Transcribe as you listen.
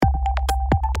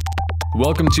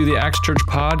Welcome to the Acts Church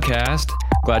podcast.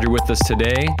 Glad you're with us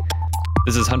today.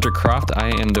 This is Hunter Croft. I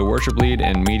am the worship lead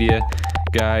and media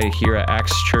guy here at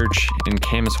Acts Church in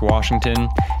Camas, Washington.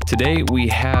 Today we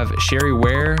have Sherry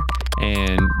Ware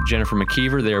and Jennifer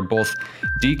McKeever. They are both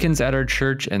deacons at our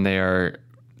church, and they are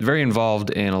very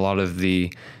involved in a lot of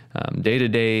the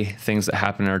day-to-day things that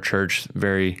happen in our church.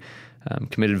 Very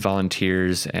committed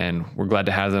volunteers, and we're glad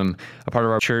to have them a part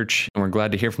of our church, and we're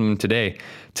glad to hear from them today.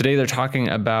 Today they're talking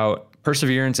about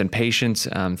perseverance and patience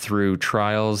through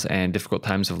trials and difficult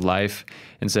times of life.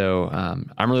 And so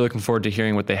I'm really looking forward to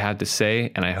hearing what they have to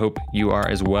say, and I hope you are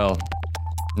as well.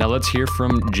 Now let's hear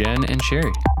from Jen and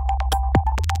Sherry.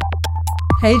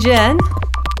 Hey, Jen.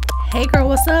 Hey, girl,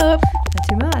 what's up? Not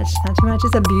too much. Not too much.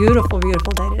 It's a beautiful,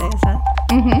 beautiful day today, isn't it?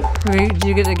 Mm-hmm. Did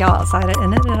you get to go outside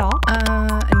in it at all?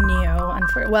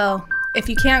 No. Well, if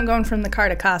you can't go from the car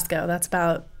to Costco, that's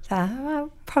about... I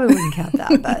probably wouldn't count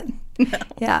that, but... No.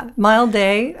 Yeah, mild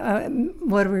day.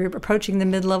 We're approaching the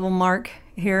mid-level mark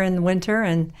here in the winter,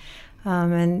 and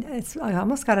it's I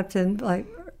almost got up to like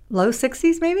low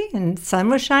 60s maybe, and sun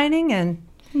was shining, and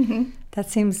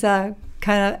that seems kind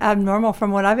of abnormal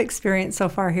from what I've experienced so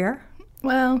far here.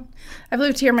 Well, I've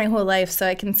lived here my whole life, so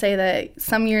I can say that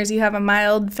some years you have a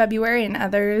mild February, and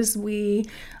others we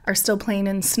are still playing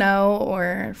in snow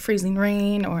or freezing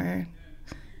rain or,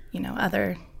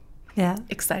 other... Yeah.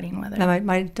 Exciting weather. Now,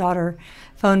 my daughter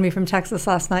phoned me from Texas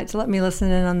last night to let me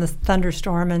listen in on the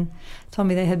thunderstorm and told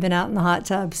me they had been out in the hot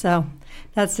tub. So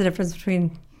that's the difference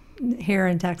between here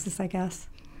and Texas, I guess.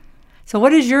 So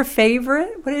what is your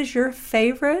favorite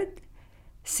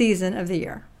season of the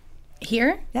year?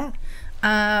 Here? Yeah.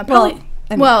 Probably.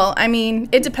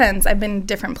 It depends. I've been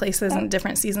different places in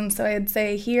different seasons. So I'd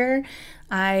say here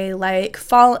I like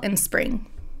fall and spring.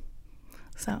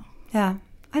 So. Yeah.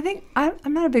 I think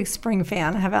I'm not a big spring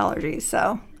fan. I have allergies,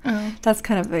 so that's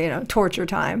kind of torture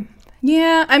time.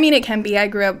 Yeah, it can be. I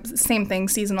grew up same thing,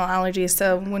 seasonal allergies.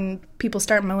 So when people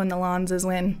start mowing the lawns is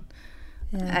when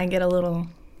I get a little.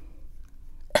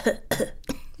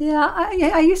 Yeah,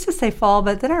 I used to say fall,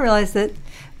 but then I realized that.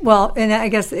 Well, and I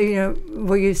guess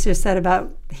what you just said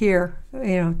about here,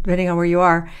 depending on where you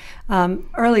are,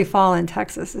 early fall in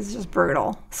Texas is just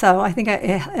brutal. So I think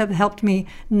it helped me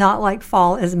not like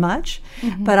fall as much.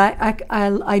 Mm-hmm. But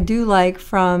I do like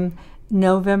from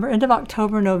end of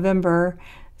October, November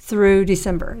through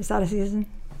December. Is that a season?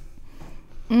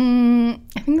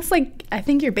 I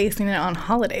think you're basing it on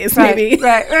holidays, right, maybe.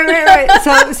 Right.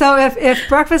 So if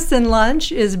breakfast and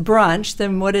lunch is brunch,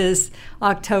 then what is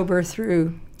October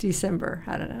through December?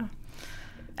 I don't know.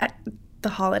 The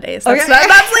holidays. That's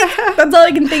all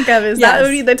I can think of is that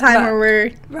would be the time where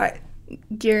we're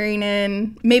gearing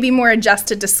in, maybe more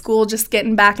adjusted to school, just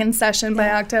getting back in session by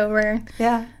October.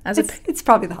 Yeah, it's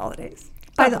probably the holidays.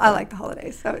 I like the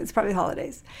holidays, so it's probably the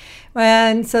holidays.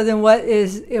 And so then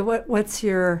what's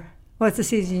the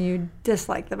season you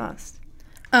dislike the most?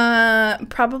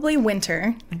 Probably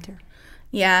winter. Winter.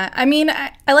 Yeah,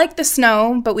 I like the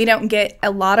snow, but we don't get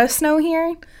a lot of snow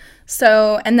here.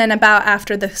 So, and then about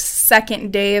after the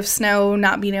second day of snow,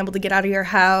 not being able to get out of your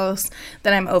house,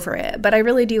 then I'm over it. But I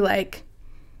really do like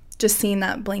just seeing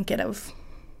that blanket of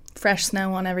fresh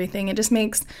snow on everything. It just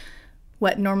makes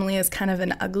what normally is kind of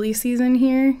an ugly season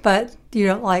here. But you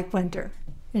don't like winter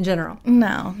in general?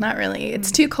 No, not really.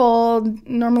 It's too cold,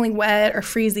 normally wet or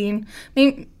freezing.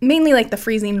 Mainly like the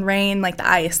freezing rain, like the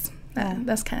ice.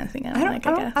 That's kind of thing I don't like,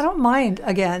 I guess. I don't mind,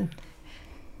 again,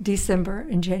 December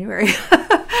and January.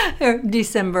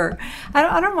 December.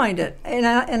 I don't mind it. And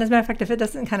as a matter of fact, if it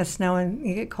doesn't kind of snow and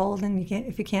you get cold and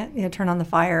if you can't turn on the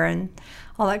fire and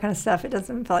all that kind of stuff, it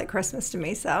doesn't feel like Christmas to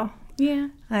me. So yeah,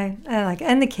 I like,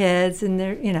 and the kids and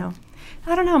they're,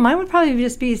 I don't know. Mine would probably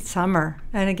just be summer.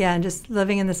 And again, just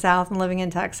living in the South and living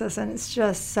in Texas, and it's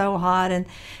just so hot. And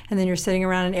then you're sitting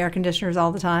around in air conditioners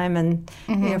all the time and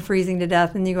freezing to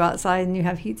death. And you go outside and you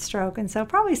have heat stroke. And so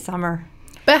probably summer.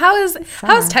 But how is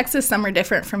Texas summer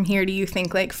different from here, do you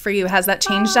think? Like, for you, has that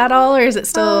changed at all? Or is it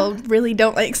still really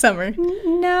don't like summer?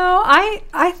 No,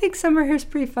 I think summer here is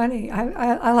pretty funny.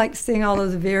 I like seeing all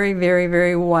those very, very,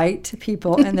 very white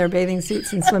people in their bathing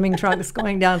suits and swimming trunks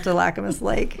going down to Lacamas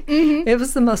Lake. Mm-hmm. It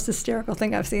was the most hysterical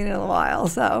thing I've seen in a while.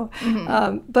 So,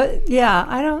 but yeah,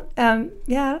 I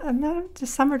don't,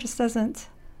 summer just doesn't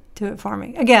do it for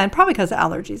me. Again, probably because of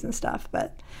allergies and stuff,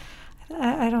 but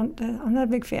I'm not a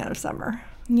big fan of summer.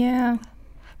 Yeah.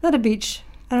 Not a beach.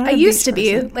 I used to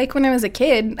be. Like when I was a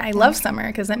kid, I loved summer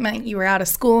because it meant you were out of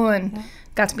school and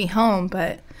got to be home.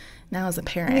 But now as a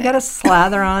parent. And you got to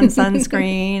slather on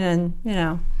sunscreen and,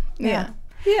 Yeah.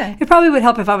 Yeah. It probably would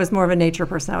help if I was more of a nature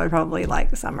person. I would probably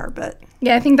like summer, but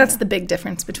Yeah, I think that's the big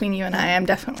difference between you and I. I'm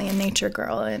definitely a nature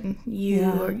girl, and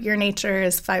your nature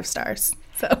is 5 stars.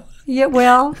 So yeah,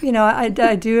 well, I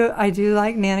do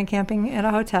like Nana camping at a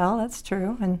hotel. That's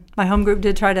true. And my home group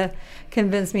did try to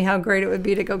convince me how great it would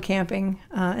be to go camping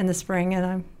in the spring,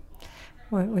 and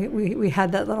we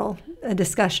had that little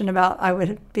discussion about I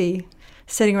would be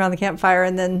sitting around the campfire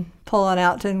and then pulling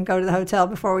out and go to the hotel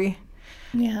before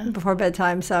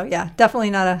bedtime. So yeah,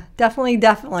 definitely.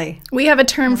 We have a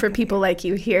term for people like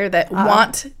you here that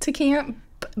want to camp,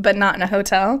 but not in a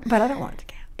hotel. But I don't want to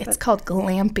camp. It's called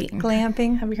glamping.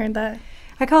 Glamping. Have you heard that?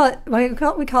 We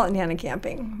call it Nana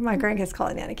camping. My grandkids call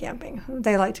it Nana camping.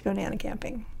 They like to go Nana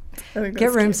camping.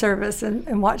 Get room service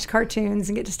and watch cartoons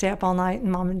and get to stay up all night,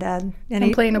 and mom and dad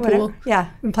and play in a pool.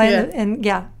 Yeah, and play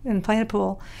in a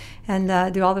pool,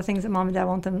 and do all the things that mom and dad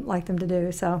like them to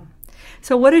do. So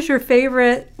what is your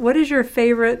favorite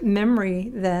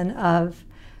memory then of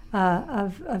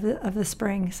the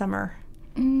spring, summer?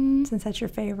 Since that's your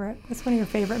favorite, what's one of your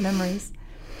favorite memories?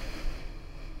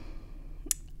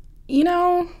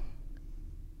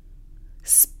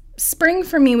 Spring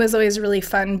for me was always really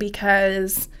fun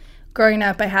because growing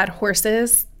up I had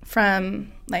horses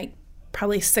from like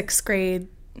probably 6th grade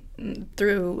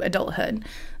through adulthood.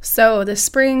 So the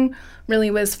spring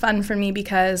really was fun for me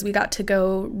because we got to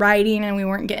go riding and we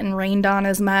weren't getting rained on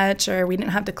as much, or we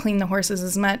didn't have to clean the horses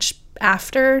as much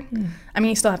after. I mean,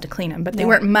 you still have to clean them, but they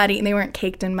weren't muddy. They weren't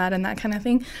caked in mud and that kind of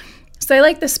thing. So I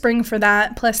like the spring for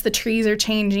that. Plus the trees are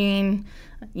changing.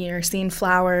 You're seeing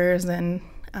flowers, and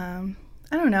I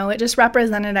don't know. It just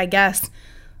represented, I guess,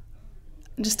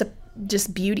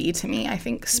 just beauty to me. I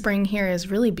think spring here is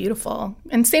really beautiful.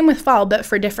 And same with fall, but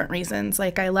for different reasons.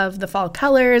 Like I love the fall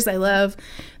colors. I love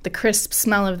the crisp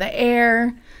smell of the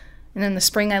air. And in the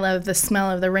spring, I love the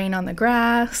smell of the rain on the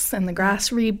grass and the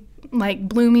grass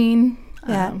blooming.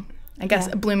 Yeah. I guess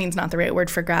blooming's not the right word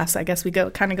for grass. I guess we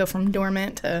go from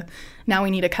dormant to now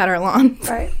we need to cut our lawn.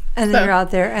 Right. And then you're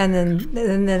out there, and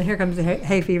then here comes the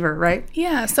hay fever, right?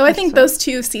 Yeah. So I think those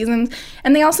two seasons,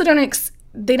 and they also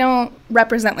don't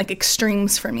represent like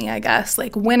extremes for me, I guess.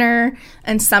 Like winter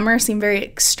and summer seem very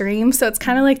extreme. So it's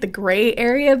kind of like the gray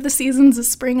area of the seasons of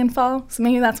spring and fall. So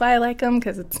maybe that's why I like them,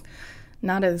 because it's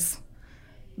not as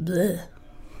bleh.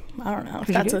 I don't know.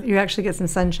 If you actually get some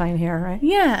sunshine here, right?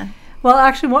 Yeah. Well,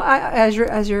 actually,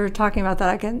 as you're talking about that,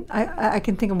 I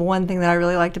can think of one thing that I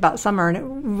really liked about summer, and it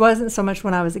wasn't so much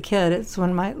when I was a kid. It's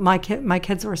when my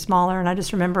kids were smaller, and I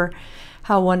just remember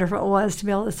how wonderful it was to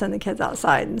be able to send the kids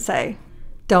outside and say,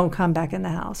 "Don't come back in the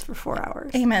house for 4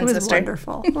 hours." Amen, it was sister.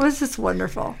 Wonderful. It was just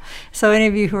wonderful. So any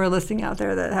of you who are listening out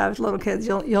there that have little kids,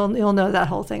 you'll know that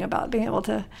whole thing about being able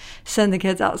to send the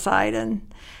kids outside and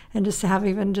just to have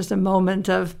even just a moment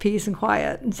of peace and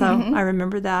quiet. And so I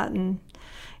remember that, and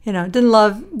didn't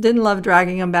love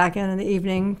dragging them back in the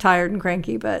evening, tired and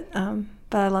cranky, but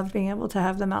I loved being able to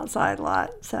have them outside a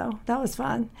lot. So that was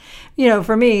fun.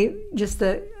 For me,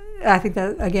 I think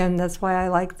that, again, that's why I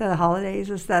like the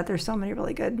holidays, is that there's so many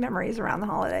really good memories around the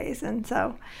holidays. And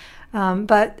so,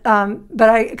 but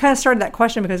I kind of started that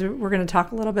question because we're going to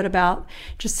talk a little bit about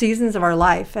just seasons of our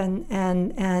life, and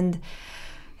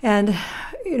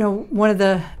one of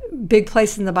the big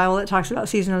places in the Bible that talks about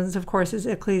seasons, of course, is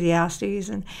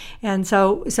Ecclesiastes, and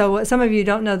so what some of you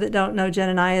don't know Jen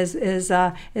and I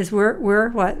is we're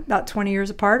what, about 20 years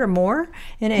apart or more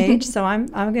in age. So I'm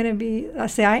going to be,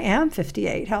 I am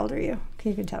 58. How old are you?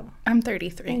 You can tell. I'm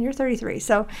 33. And you're 33.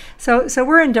 So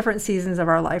we're in different seasons of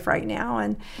our life right now,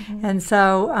 and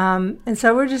so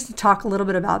we're just to talk a little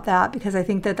bit about that, because I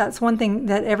think that that's one thing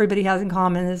that everybody has in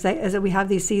common is that we have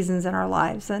these seasons in our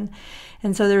lives,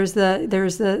 and so there's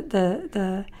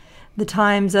the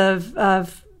times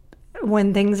of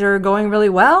when things are going really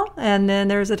well, and then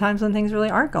there's the times when things really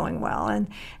aren't going well,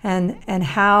 and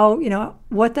how,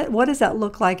 what does that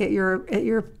look like at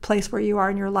your place where you are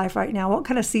in your life right now? What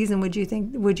kind of season would you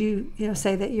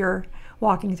say that you're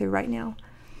walking through right now?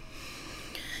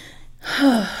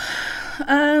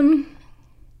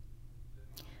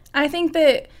 I think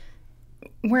that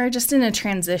we're just in a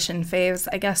transition phase.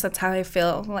 I guess that's how I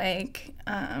feel. Like,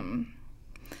 I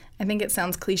think it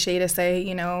sounds cliche to say,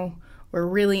 we're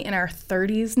really in our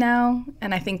 30s now,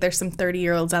 and I think there's some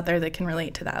 30-year-olds out there that can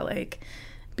relate to that. Like,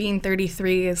 being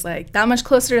 33 is like that much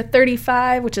closer to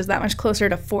 35, which is that much closer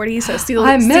to 40. So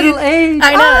I'm middle-aged.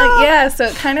 I know, yeah. So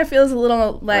it kind of feels a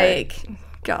little like,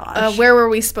 gosh, where were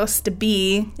we supposed to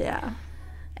be? Yeah.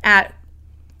 At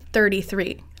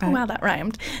 33. Oh, wow, that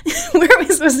rhymed. Where are we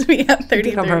supposed to be at 33? You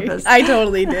did on purpose. I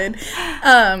totally did.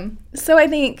 So I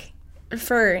think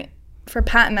for for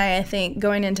Pat and I think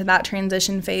going into that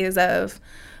transition phase of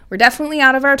we're definitely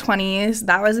out of our 20s.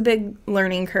 That was a big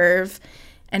learning curve.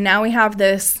 And now we have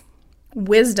this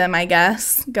wisdom, I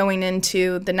guess, going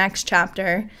into the next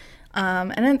chapter.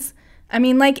 And it's, I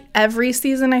mean, like every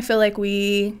season, I feel like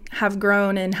we have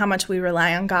grown in how much we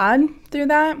rely on God through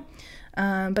that.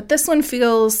 But this one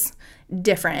feels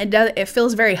different. It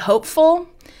feels very hopeful,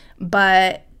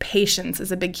 but patience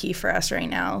is a big key for us right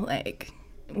now. Like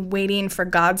waiting for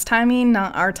God's timing,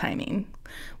 not our timing.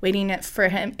 Waiting for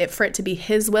it to be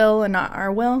His will and not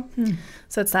our will.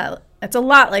 So it's a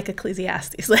lot like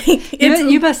Ecclesiastes. Like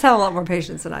you must have a lot more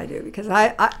patience than I do, because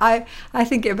I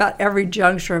think about every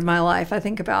juncture of my life. I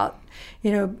think about,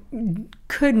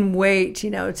 couldn't wait,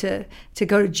 to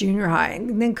go to junior high,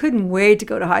 and then couldn't wait to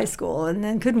go to high school, and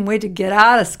then couldn't wait to get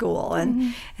out of school,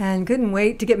 and couldn't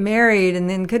wait to get married, and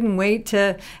then couldn't wait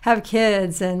to have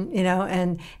kids, and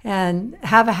and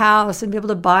have a house and be able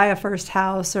to buy a first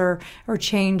house or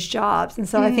change jobs. And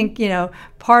so I think,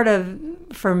 part of,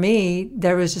 for me,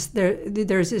 there's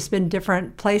just been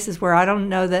different places where I don't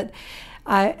know that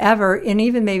I ever, and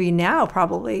even maybe now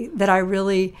probably, that I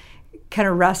really kind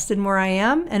of rest in where I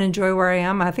am and enjoy where I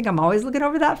am. I think I'm always looking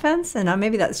over that fence, and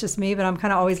maybe that's just me, but I'm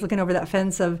kind of always looking over that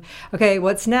fence of, okay,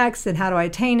 what's next, and how do I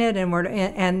attain it, and where,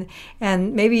 and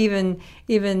maybe even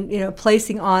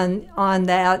placing on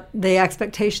that the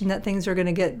expectation that things are going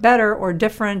to get better or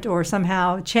different or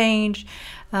somehow change.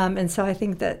 And so I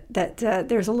think that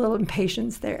there's a little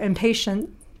impatience there, impatience.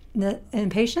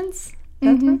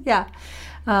 Yeah.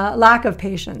 Lack of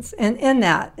patience in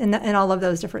all of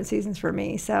those different seasons for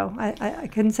me. So I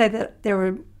couldn't say that there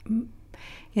were,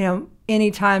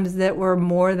 any times that were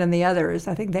more than the others.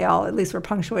 I think they all at least were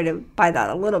punctuated by that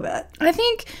a little bit. I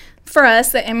think for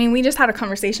us, we just had a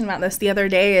conversation about this the other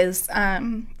day, is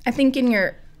I think in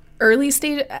your early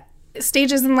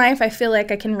stages in life, I feel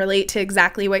like I can relate to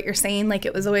exactly what you're saying. Like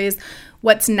it was always,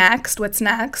 what's next?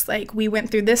 Like we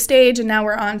went through this stage, and now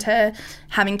we're on to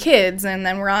having kids, and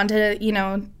then we're on to,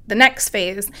 the next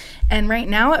phase. And right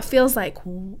now it feels like,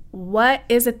 what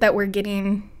is it that we're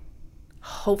getting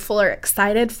hopeful or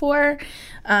excited for?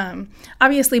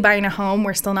 Obviously buying a home,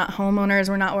 we're still not homeowners.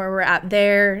 We're not where we're at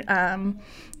there.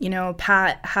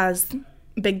 Pat has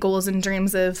big goals and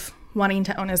dreams of wanting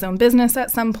to own his own business at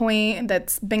some point.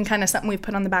 That's been kind of something we've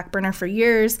put on the back burner for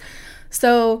years.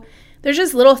 So there's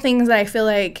just little things that I feel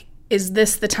like, is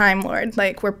this the time, Lord?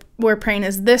 Like we're praying,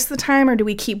 is this the time, or do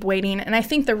we keep waiting? And I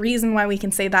think the reason why we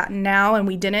can say that now and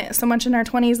we didn't so much in our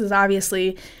 20s is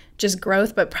obviously just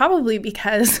growth, but probably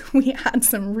because we had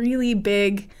some really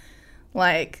big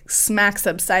smacks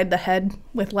upside the head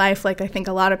with life, like I think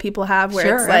a lot of people have,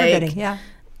 where it's like, yeah.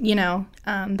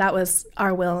 That was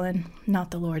our will and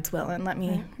not the Lord's will. And let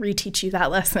me reteach you that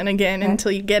lesson again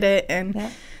until you get it.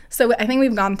 And so I think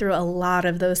we've gone through a lot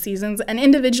of those seasons, and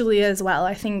individually as well.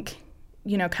 I think,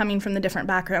 coming from the different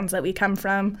backgrounds that we come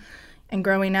from and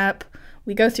growing up,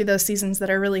 we go through those seasons that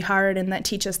are really hard and that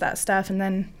teach us that stuff. And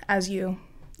then as you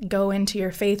go into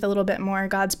your faith a little bit more,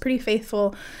 God's pretty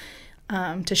faithful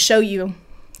to show you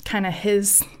kind of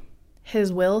his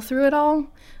will through it all.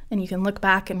 And you can look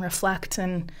back and reflect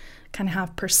and kind of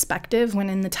have perspective, when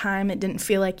in the time it didn't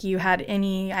feel like you had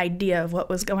any idea of what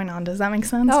was going on. Does that make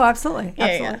sense? Oh, absolutely. Yeah,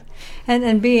 absolutely. Yeah.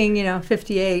 And being,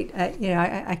 58,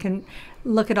 I can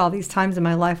look at all these times in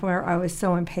my life where I was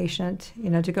so impatient,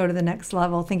 to go to the next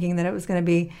level, thinking that it was going to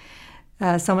be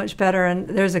so much better. And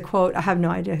there's a quote, I have no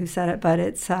idea who said it, but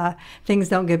it's things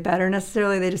don't get better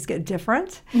necessarily, they just get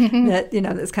different.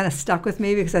 That's kind of stuck with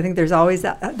me, because I think there's always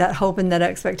that hope and that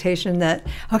expectation that,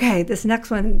 okay, this next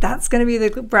one, that's going to be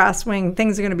the brass wing,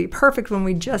 things are going to be perfect when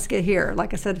we just get here,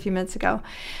 like I said a few minutes ago.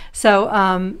 So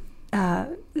I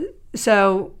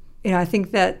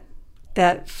think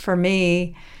that for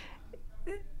me,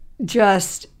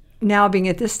 just now being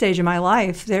at this stage in my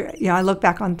life, I look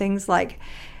back on things like,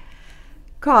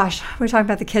 gosh, we were talking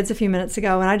about the kids a few minutes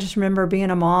ago, and I just remember being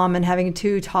a mom and having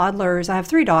two toddlers. I have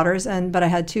 3 daughters, but I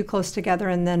had 2 close together,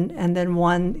 and then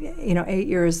one, 8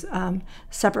 years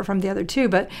separate from the other 2.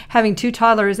 But having 2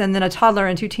 toddlers and then a toddler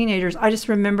and 2 teenagers, I just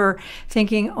remember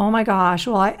thinking, oh my gosh,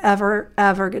 will I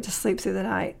ever get to sleep through the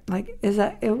night? Like, is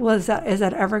that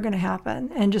ever going to happen?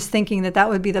 And just thinking that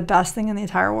would be the best thing in the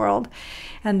entire world.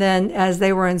 And then as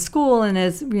they were in school, and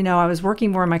as I was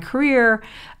working more in my career,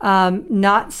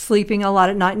 not sleeping a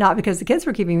lot at night, not because the kids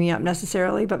were keeping me up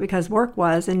necessarily, but because work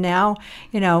was. And now,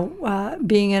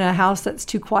 being in a house that's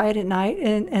too quiet at night,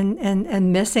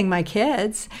 and missing my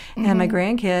kids and my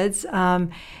grandkids,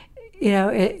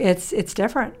 it's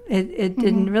different. It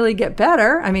didn't really get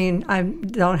better. I mean, I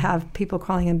don't have people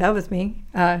crawling in bed with me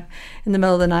in the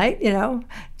middle of the night,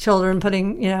 children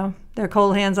putting, their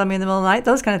cold hands on me in the middle of the night,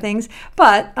 those kind of things.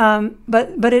 But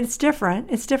it's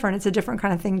different. It's different. It's a different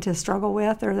kind of thing to struggle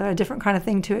with, or a different kind of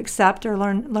thing to accept, or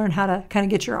learn how to kind of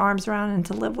get your arms around and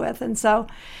to live with. And so,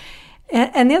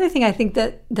 and the other thing I think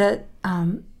that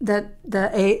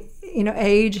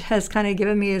age has kind of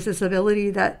given me is this ability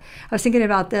that I was thinking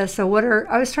about this. So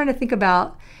I was trying to think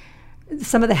about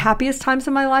some of the happiest times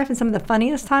of my life and some of the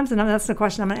funniest times. And that's the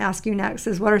question I'm going to ask you next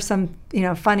is what are some,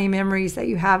 funny memories that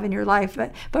you have in your life?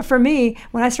 But for me,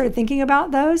 when I started thinking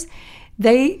about those,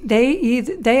 they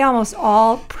almost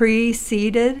all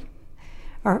preceded,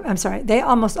 or I'm sorry, they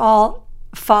almost all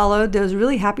followed, those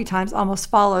really happy times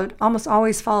almost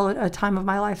always followed a time of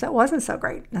my life that wasn't so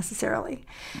great necessarily.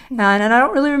 And I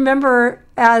don't really remember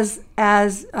as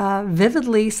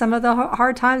vividly some of the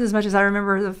hard times as much as I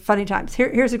remember the funny times.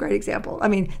 Here's a great example. I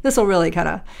mean, this will really kind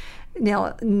of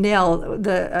nail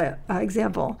the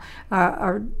example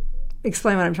or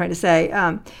explain what I'm trying to say.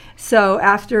 So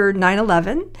after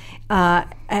 9/11,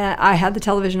 I had the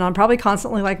television on probably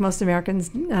constantly like most Americans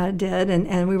did,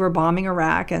 and we were bombing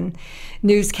Iraq, and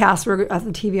newscasts were on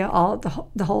the TV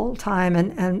the whole time,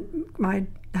 and my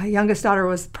youngest daughter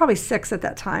was probably 6 at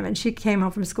that time, and she came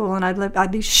home from school, and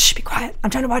I'd be, shh, be quiet, I'm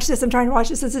trying to watch this,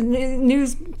 it's a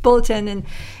news bulletin, and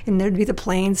there'd be the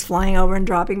planes flying over and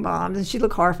dropping bombs, and she'd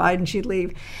look horrified, and she'd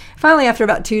leave. Finally, after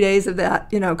about 2 days of that,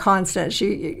 constant,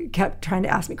 she kept trying to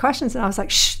ask me questions, and I was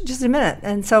like, shh, just a minute.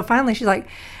 And so finally,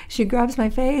 she grabs my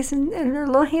face, and her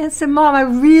little hand said, Mom, I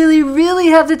really, really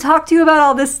have to talk to you about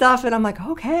all this stuff. And I'm like,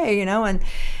 okay,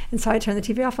 and so I turned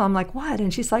the TV off, and I'm like, what?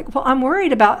 And she's like, well, I'm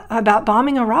worried about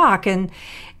bombing Iraq, and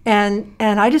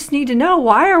I just need to know,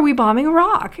 why are we bombing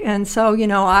Iraq? And so,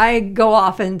 I go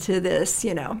off into this,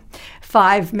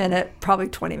 5-minute, probably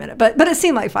 20-minute, but it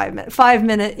seemed like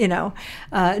 5-minute,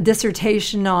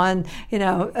 dissertation on,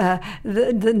 the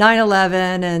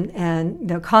 9/11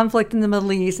 and conflict in the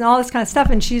Middle East and all this kind of stuff.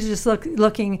 And she's just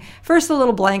looking first a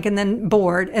little blank and then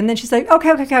bored. And then she's like, okay.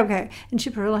 And she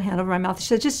put her little hand over my mouth.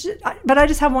 She said, but I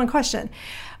just have one question.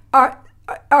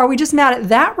 Are we just mad at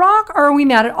that rock, or are we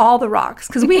mad at all the rocks?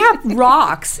 Because we have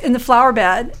rocks in the flower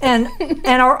bed, and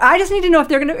I just need to know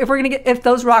if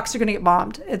those rocks are gonna get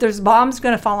bombed. If there's bombs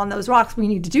gonna fall on those rocks, we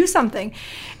need to do something.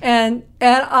 And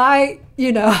I,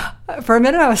 for a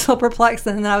minute I was so perplexed,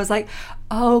 and then I was like,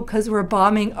 oh, because we're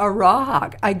bombing a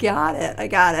rock. I got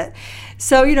it.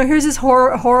 So, here's this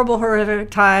horrible,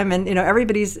 horrific time, and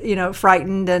everybody's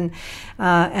frightened, and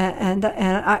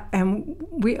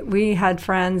we had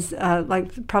friends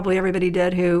like probably everybody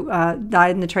did who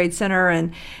died in the Trade Center,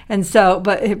 and so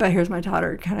but here's my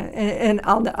daughter kind of, and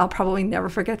I'll probably never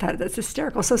forget that. That's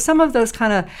hysterical. So some of those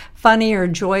kind of funny or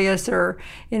joyous or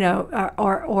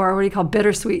or what do you call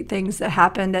bittersweet things that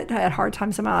happened at hard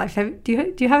times in my life. Do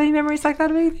you have any memories like that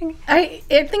of anything? I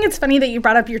think it's funny that you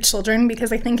brought up your children,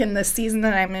 because I think in this season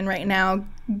that I'm in right now,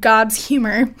 God's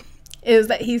humor is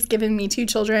that he's given me 2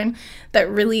 children that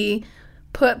really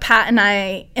put Pat and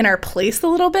I in our place a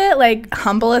little bit, like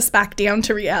humble us back down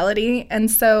to reality.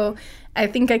 And so I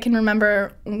think I can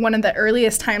remember one of the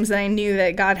earliest times that I knew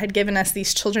that God had given us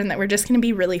these children that were just going to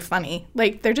be really funny.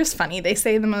 Like, they're just funny. They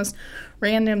say the most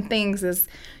random things. As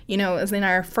in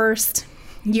our first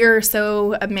year or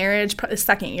so of marriage,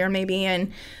 second year maybe,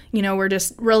 and we're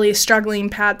just really struggling.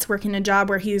 Pat's working a job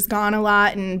where he's gone a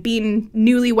lot, and being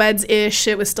newlyweds-ish,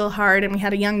 it was still hard, and we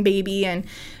had a young baby, and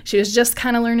she was just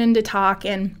kind of learning to talk.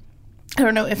 And I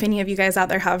don't know if any of you guys out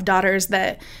there have daughters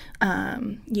that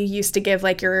you used to give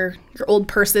like your old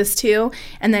purses to,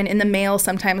 and then in the mail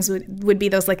sometimes would be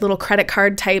those like little credit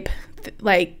card type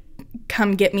like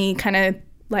come get me kind of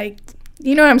like,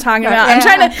 you know what I'm talking about.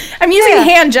 Yeah. I'm using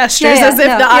hand gestures as if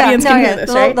the audience can hear this,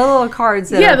 right? The little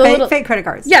cards that are fake credit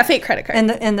cards. Yeah, fake credit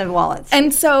cards. In the wallets.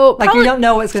 And so like you don't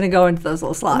know what's going to go into those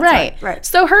little slots. Right.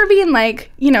 So her being like,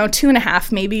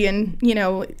 2.5 maybe, and,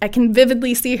 I can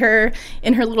vividly see her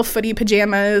in her little footy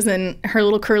pajamas and her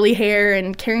little curly hair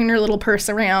and carrying her little purse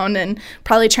around and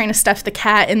probably trying to stuff the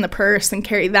cat in the purse and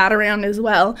carry that around as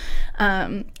well.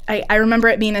 I remember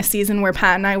it being a season where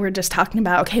Pat and I were just talking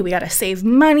about, okay, we got to save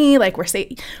money. Like we're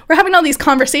having all these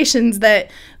conversations that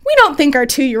we don't think our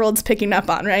 2-year-old's picking up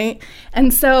on, right?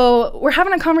 And so we're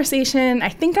having a conversation. I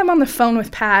think I'm on the phone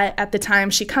with Pat at the time.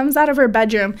 She comes out of her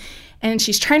bedroom and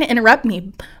she's trying to interrupt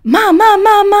me. Mom.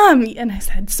 And I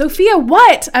said, Sophia,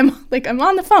 what? I'm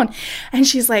on the phone. And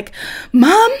she's like,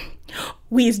 Mom,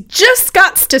 we've just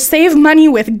got to save money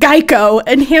with Geico,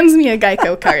 and hands me a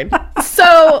Geico card.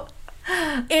 So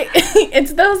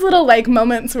it's those little like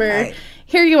moments where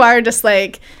here you are just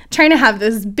like trying to have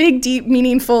this big, deep,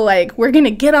 meaningful, like, we're going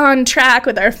to get on track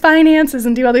with our finances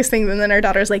and do all these things. And then our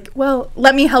daughter's like, well,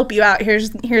 let me help you out.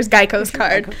 Here's Geico's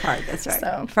card. Geico card, that's right.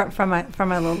 So, from my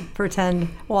little pretend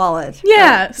wallet.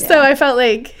 Yeah. But, So I felt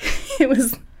like it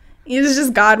was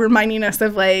just God reminding us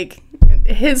of like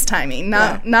his timing,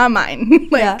 not mine.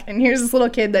 Like, and here's this little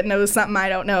kid that knows something I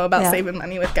don't know about saving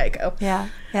money with Geico. Yeah.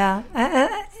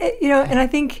 And I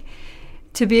think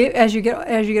to be, as you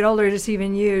get older, just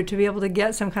even you, to be able to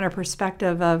get some kind of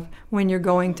perspective of when you're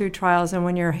going through trials and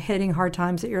when you're hitting hard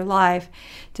times at your life,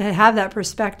 to have that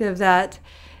perspective that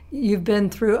you've been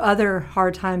through other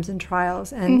hard times and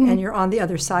trials, and you're on the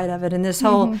other side of it. And this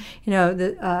whole,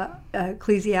 the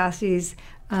Ecclesiastes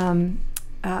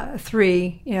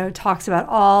 3, talks about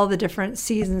all the different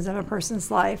seasons of a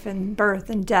person's life, and birth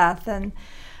and death, and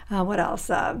what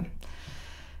else?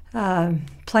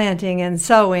 Planting and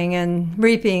sowing and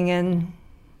reaping and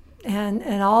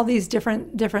all these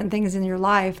different things in your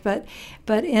life. But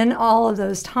in all of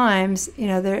those times,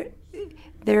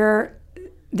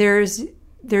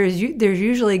 there's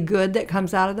usually good that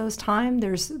comes out of those times.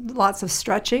 There's lots of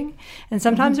stretching, and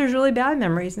sometimes there's really bad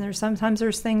memories, and sometimes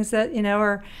there's things that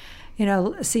are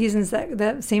seasons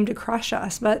that seem to crush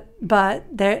us. But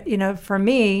there, for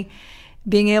me,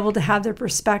 being able to have the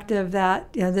perspective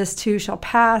that this too shall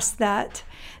pass, that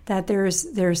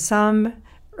there's some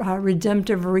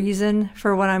redemptive reason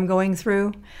for what I'm going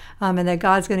through, and that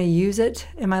God's going to use it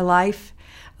in my life.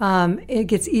 It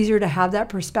gets easier to have that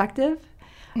perspective.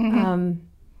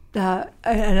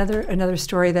 Another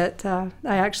story that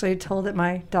I actually told at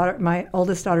my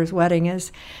oldest daughter's wedding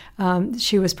is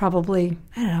she was probably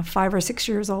 5 or 6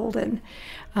 years old, and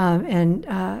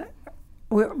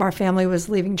our family was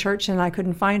leaving church, and I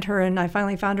couldn't find her, and I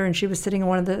finally found her, and she was sitting in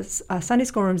one of the Sunday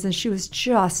school rooms, and she was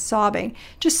just sobbing.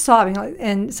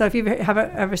 And so if you've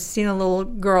ever seen a little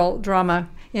girl drama,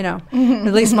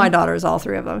 at least my daughters, all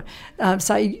 3 of them.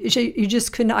 So you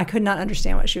just I could not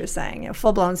understand what she was saying.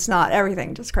 Full-blown snot,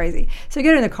 everything, just crazy. So I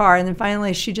get her in the car, and then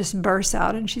finally she just bursts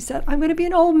out, and she said, "I'm going to be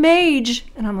an old mage."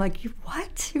 And I'm like,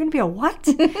 "What? You're going to be a what?"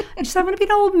 And she said, "I'm going to be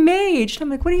an old mage." And I'm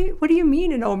like, "What do you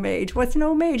mean an old mage? What's an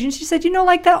old mage?" And she said,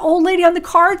 like that old lady on the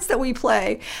cards that we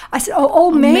play. I said, "Oh,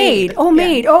 old maid. Oh,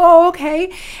 maid. Oh,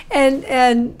 okay."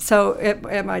 And so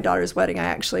at my daughter's wedding, I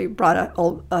actually brought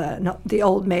the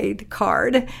old maid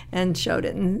card and showed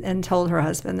it and told her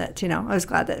husband that, I was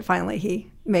glad that finally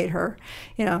he made her,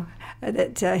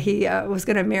 that he was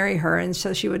going to marry her, and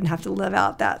so she wouldn't have to live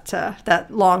out that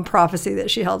long prophecy that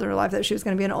she held in her life that she was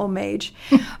going to be an old mage.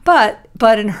 But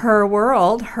in her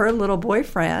world, her little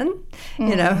boyfriend,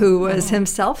 who was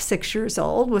himself 6 years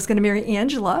old, was going to marry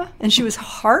Angela, and she was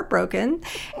heartbroken,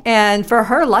 and for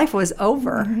her, life was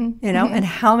over. And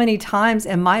how many times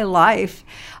in my life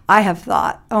I have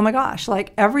thought, oh my gosh,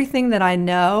 like everything that I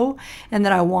know and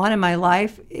that I want in my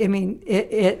life, I mean,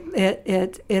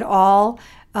 it all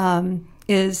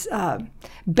is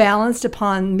balanced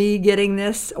upon me getting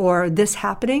this or this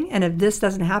happening. And if this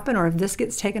doesn't happen, or if this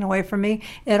gets taken away from me,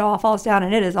 it all falls down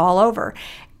and it is all over.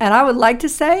 And I would like to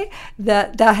say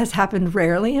that has happened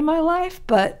rarely in my life,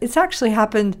 but it's actually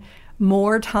happened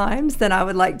more times than I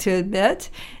would like to admit.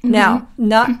 Now,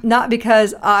 not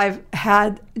because I've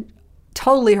had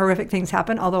totally horrific things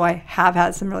happen, although I have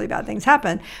had some really bad things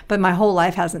happen, but my whole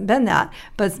life hasn't been that.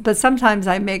 But sometimes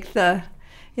I make the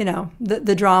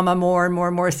drama more and more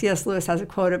and more. C.S. Lewis has a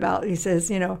quote about, he says,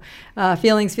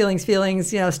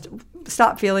 feelings,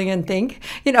 stop feeling and think,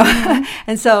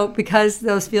 And so because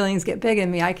those feelings get big in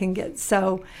me, I can get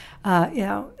so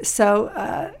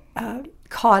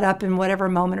caught up in whatever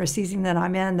moment or season that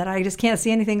I'm in that I just can't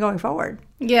see anything going forward.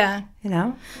 Yeah.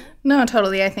 No,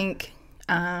 totally. I think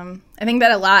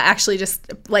that a lot, actually.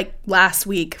 Just like last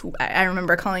week, I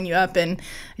remember calling you up and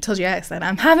I told you, I said,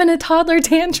 "I'm having a toddler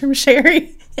tantrum,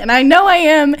 Sherry." And I know I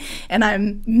am, and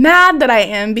I'm mad that I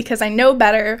am because I know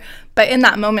better. But in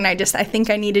that moment, I think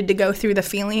I needed to go through the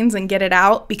feelings and get it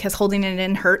out, because holding it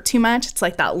in hurt too much. It's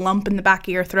like that lump in the back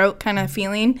of your throat kind of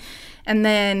feeling. And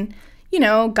then,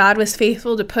 God was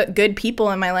faithful to put good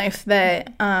people in my life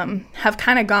that have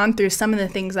kind of gone through some of the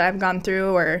things that I've gone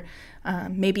through, or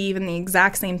maybe even the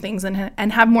exact same things,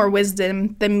 and have more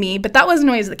wisdom than me. But that wasn't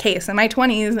always the case. In my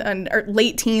 20s or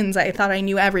late teens, I thought I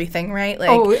knew everything, right? Like,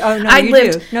 no,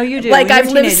 you do. No, you do. Like,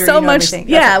 I've lived so much.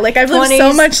 Yeah, like I've lived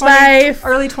so much life.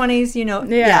 Early 20s,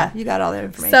 yeah, you got all that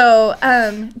information. So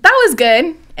that was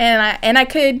good, and I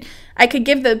could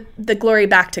give the glory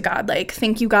back to God. Like,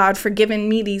 thank you, God, for giving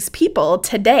me these people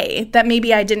today that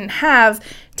maybe I didn't have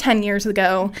 10 years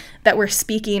ago that were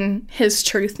speaking His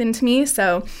truth into me.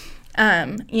 So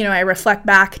I reflect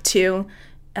back to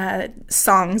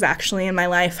songs actually in my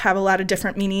life have a lot of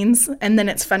different meanings, and then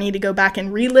it's funny to go back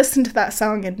and re-listen to that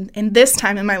song in this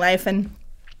time in my life. And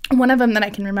one of them that I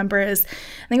can remember is,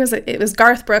 I think it was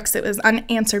Garth Brooks. It was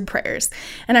Unanswered Prayers.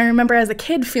 And I remember as a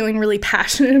kid feeling really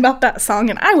passionate about that song,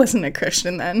 and I wasn't a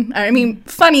Christian then. I mean,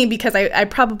 funny because I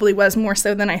probably was more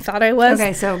so than I thought I was.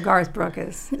 Okay, so Garth Brooks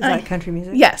is that country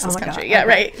music? Yes, it's country. God. Yeah, okay.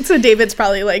 Right. So David's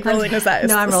probably like rolling his eyes.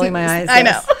 No, I'm rolling my eyes. I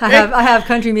know. I have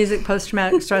country music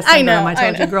post-traumatic stress syndrome. I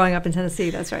told you growing up in Tennessee.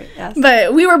 That's right. Yes.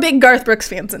 But we were big Garth Brooks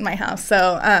fans in my house.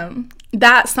 So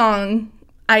that song,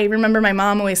 I remember my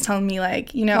mom always telling me,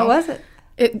 like, you know. What was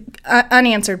it?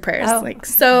 Unanswered Prayers.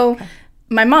 Okay.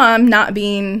 My mom, not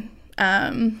being,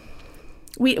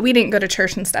 we didn't go to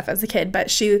church and stuff as a kid,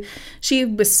 but she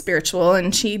was spiritual,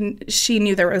 and she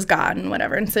knew there was God and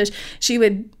whatever. And so she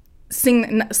would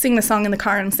sing the song in the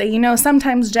car and say, you know,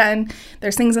 sometimes, Jen,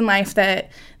 there's things in life that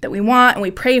we want and we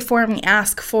pray for and we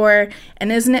ask for.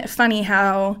 And isn't it funny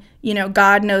how, you know,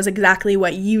 God knows exactly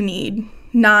what you need,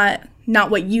 not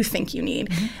what you think you need.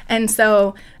 Mm-hmm. And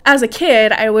so as a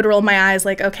kid, I would roll my eyes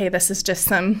like, okay, this is just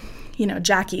some, you know,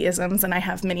 Jackie-isms, and I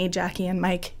have many Jackie and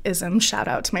Mike-isms. Shout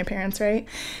out to my parents, right?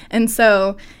 And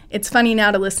so it's funny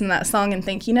now to listen to that song and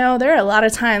think, you know, there are a lot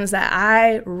of times that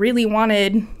I really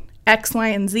wanted X, Y,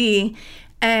 and Z,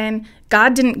 and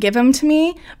God didn't give them to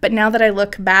me. But now that I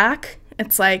look back,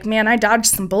 it's like, man, I dodged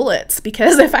some bullets,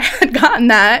 because if I had gotten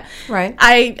that, right,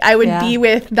 I would be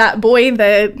with that boy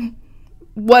that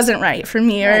wasn't right for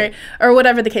me, right, or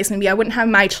whatever the case may be. I wouldn't have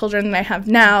my children that I have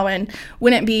now, and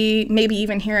wouldn't be maybe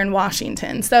even here in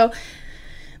Washington. So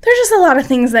there's just a lot of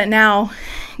things that now,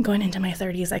 going into my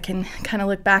 30s, I can kind of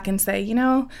look back and say, you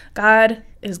know, God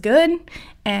is good,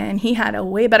 and he had a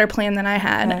way better plan than I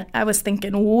had. Right. I was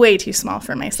thinking way too small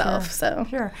for myself.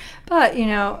 Sure. But, you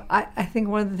know, I think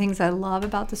one of the things I love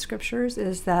about the scriptures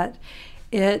is that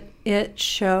it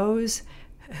shows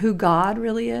who God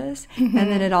really is, mm-hmm, and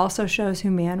then it also shows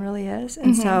who man really is.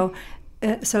 And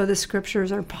mm-hmm, so the scriptures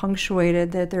are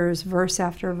punctuated that there's verse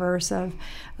after verse of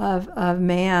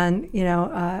man, you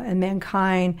know, and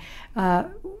mankind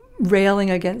railing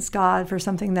against God for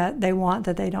something that they want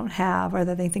that they don't have, or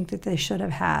that they think that they should have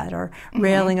had, or mm-hmm,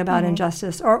 railing about mm-hmm,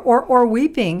 injustice, or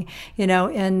weeping, you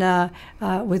know,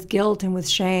 with guilt and with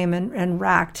shame, and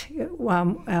racked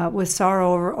with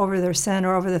sorrow over their sin,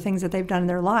 or over the things that they've done in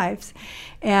their lives.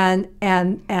 And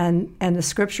the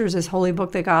scriptures, this holy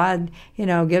book that God, you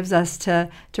know, gives us to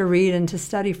read and to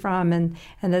study from, and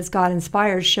that's God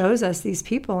inspired, shows us these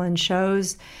people and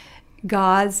shows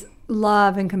God's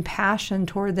love and compassion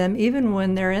toward them, even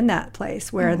when they're in that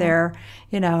place where mm-hmm, they're,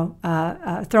 you know,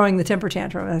 throwing the temper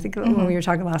tantrum. I think mm-hmm, when we were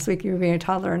talking last week, you were being a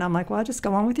toddler, and I'm like, well, just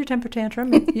go on with your temper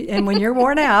tantrum, and when you're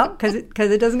worn out, because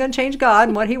it doesn't going to change God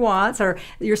and what he wants, or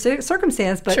your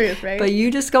circumstance, but Truth, right? But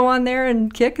you just go on there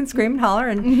and kick and scream and holler,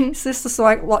 and mm-hmm, it's just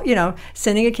like, well, you know,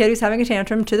 sending a kid who's having a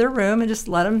tantrum to their room, and just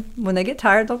let them, when they get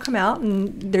tired, they'll come out,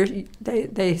 and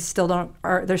they still don't,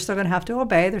 or they're still going to have to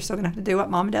obey. They're still going to have to do what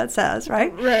mom and dad says,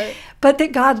 right? Right. But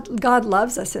that God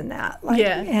loves us in that, like,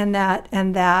 yeah, and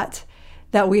that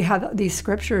we have these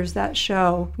scriptures that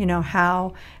show, you know,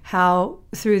 how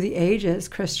through the ages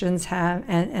Christians have,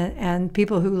 and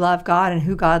people who love God and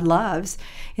who God loves,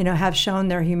 you know, have shown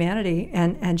their humanity,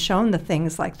 and shown the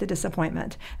things like the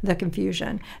disappointment, the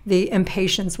confusion, the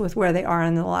impatience with where they are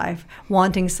in their life,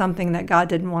 wanting something that God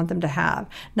didn't want them to have,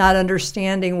 not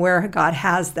understanding where God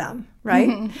has them, right?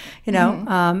 Mm-hmm. You know,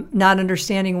 mm-hmm, not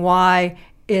understanding why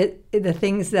the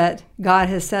things that God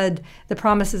has said, the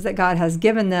promises that God has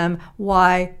given them,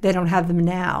 why they don't have them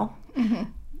now. Mm-hmm.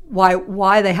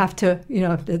 Why they have to, you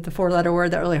know, the four-letter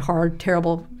word, that really hard,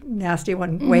 terrible, nasty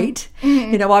one, mm-hmm, wait.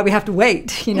 Mm-hmm. You know, why we have to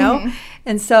wait, you know? Mm-hmm.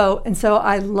 And so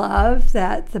I love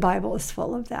that the Bible is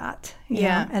full of that.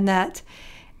 Yeah. Know?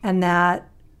 And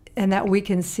that we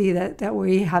can see that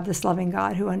we have this loving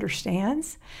God who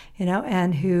understands, you know,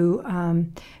 and who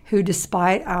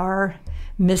despite our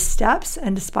missteps,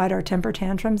 and despite our temper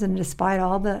tantrums, and despite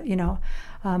all the, you know,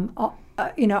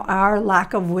 our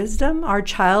lack of wisdom, our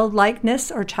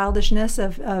childlikeness or childishness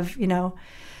of you know,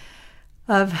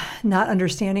 of not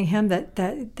understanding him,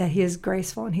 that he is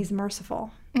graceful and he's merciful,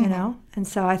 mm-hmm, you know. And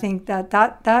so I think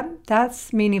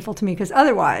that's meaningful to me, because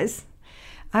otherwise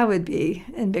I would be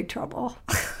in big trouble.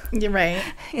 You're right.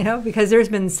 You know, because there's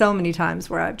been so many times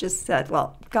where I've just said,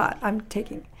 well, God, I'm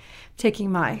taking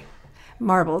my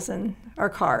marbles and our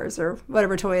cars or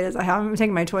whatever toy it is I have. I'm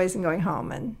taking my toys and going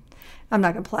home, and I'm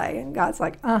not going to play. And God's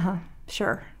like,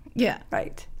 sure. Yeah.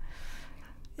 Right.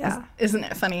 Yeah. Isn't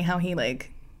it funny how he,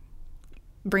 like,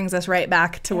 brings us right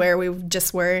back to where we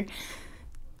just were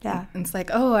Yeah. And it's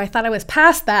like, oh, I thought I was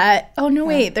past that. Oh, no,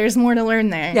 wait, there's more to learn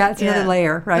there. Yeah, it's another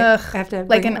layer, right? Ugh, I have to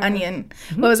like bring an it around. onion.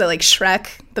 What was it, like Shrek,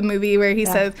 the movie where he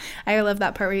says, I love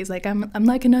that part where he's like, I'm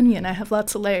like an onion. I have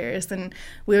lots of layers. And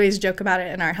we always joke about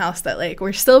it in our house that, like,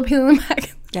 we're still peeling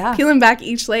back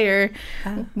each layer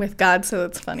with God, so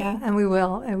it's funny. Yeah, and we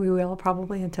will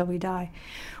probably until we die.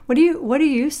 What do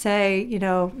you say?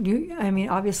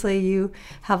 Obviously you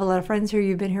have a lot of friends here.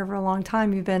 You've been here for a long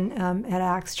time. You've been at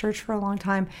Acts Church for a long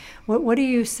time. What do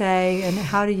you say, and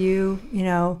how do you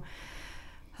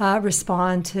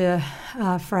respond to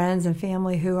friends and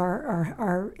family who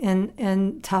are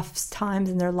in tough times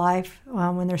in their life,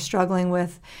 when they're struggling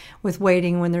with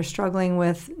waiting, when they're struggling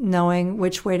with knowing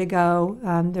which way to go,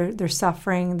 they're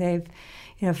suffering, they've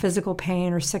physical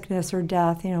pain or sickness or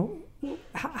death.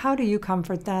 How do you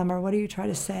comfort them, or what do you try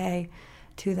to say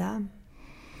to them?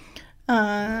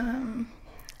 I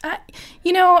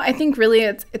think really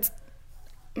it's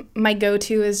my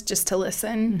go-to is just to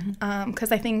listen,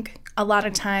 because I think a lot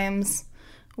of times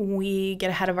we get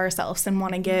ahead of ourselves and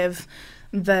want to give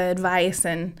the advice,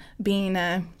 and being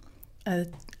a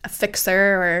fixer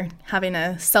or having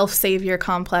a self-savior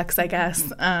complex, I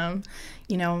guess.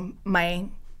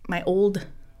 My old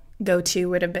go-to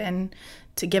would have been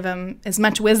to give them as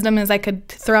much wisdom as I could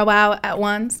throw out at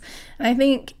once. And I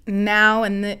think now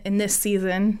in this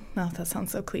season, that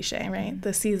sounds so cliche, right?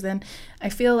 This season, I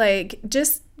feel like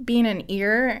just being an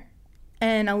ear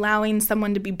and allowing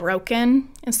someone to be broken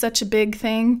is such a big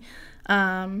thing.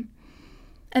 And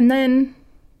then,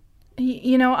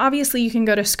 obviously you can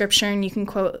go to scripture and you can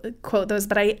quote those,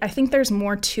 but I think there's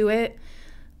more to it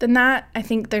than that. I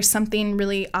think there's something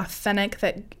really authentic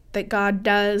that God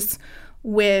does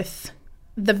with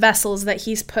the vessels that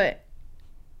he's put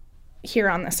here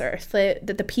on this earth, that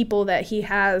the people that he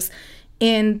has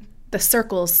in the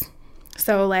circles.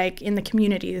 So like in the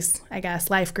communities, I guess,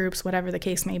 life groups, whatever the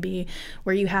case may be,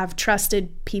 where you have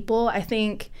trusted people. I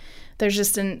think there's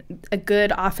just a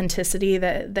good authenticity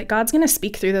that God's going to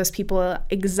speak through those people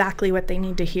exactly what they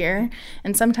need to hear.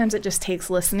 And sometimes it just takes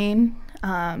listening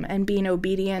and being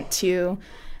obedient to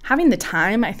having the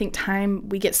time. I think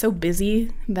we get so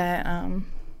busy that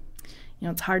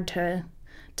it's hard to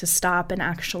stop and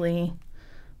actually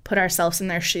put ourselves in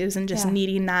their shoes and just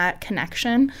needing that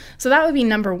connection. So that would be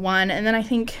number one. And then I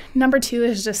think number two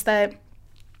is just that,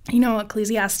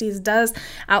 Ecclesiastes does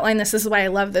outline this. This is why I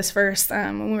love this verse.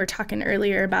 When we were talking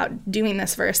earlier about doing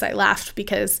this verse, I laughed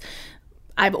because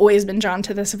I've always been drawn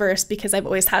to this verse, because I've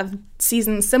always had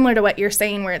seasons similar to what you're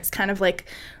saying, where it's kind of like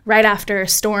right after a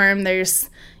storm, there's,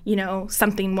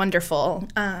 something wonderful.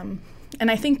 And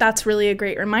I think that's really a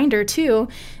great reminder, too,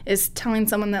 is telling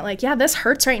someone that, like, this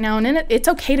hurts right now, and it's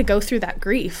okay to go through that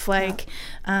grief. Like,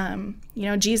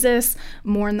 Jesus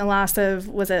mourned the loss of,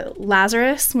 was it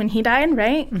Lazarus when he died,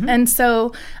 right? Mm-hmm. And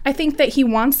so I think that he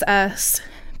wants us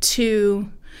to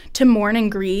mourn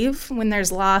and grieve when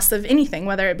there's loss of anything,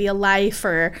 whether it be a life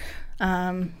or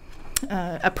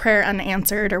a prayer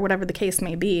unanswered or whatever the case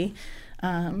may be.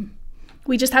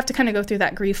 We just have to kind of go through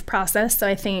that grief process. So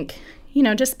I think,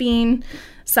 just being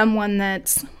someone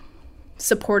that's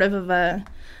supportive of a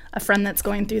friend that's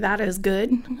going through that is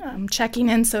good. Checking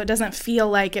in so it doesn't feel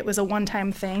like it was a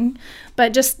one-time thing,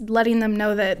 but just letting them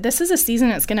know that this is a season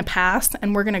that's going to pass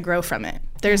and we're going to grow from it.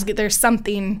 There's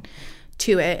something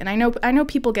to it. And I know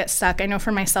people get stuck. I know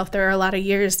for myself, there are a lot of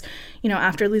years,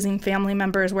 after losing family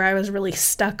members, where I was really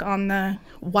stuck on the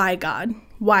why, God,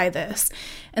 why this?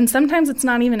 And sometimes it's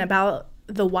not even about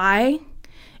the why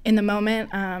in the moment.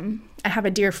 I have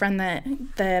a dear friend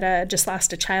that just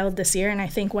lost a child this year, and I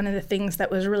think one of the things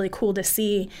that was really cool to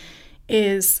see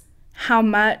is how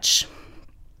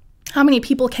many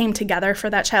people came together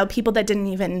for that child, people that didn't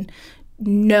even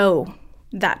know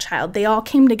that child. They all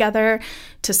came together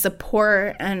to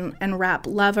support and wrap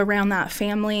love around that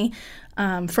family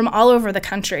from all over the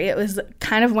country. It was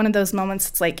kind of one of those moments,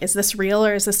 it's like, is this real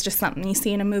or is this just something you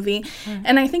see in a movie? Mm-hmm.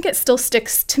 And I think it still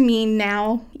sticks to me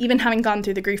now, even having gone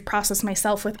through the grief process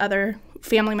myself with other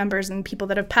family members and people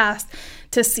that have passed,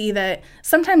 to see that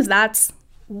sometimes that's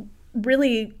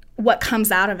really what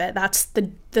comes out of it. That's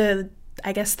the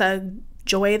I guess the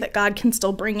joy that God can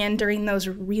still bring in during those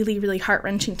really, really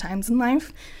heart-wrenching times in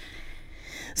life.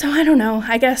 So I don't know.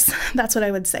 I guess that's what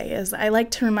I would say, is I like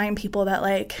to remind people that,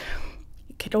 like,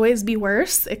 it could always be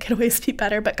worse. It could always be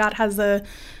better, but God has a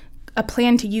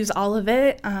plan to use all of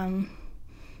it. And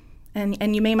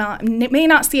you may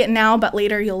not see it now, but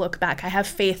later you'll look back. I have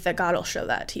faith that God will show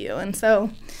that to you. And so,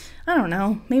 I don't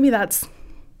know. Maybe that's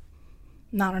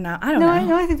not enough. I don't know.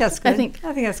 No, I think that's good. I think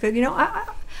that's good. I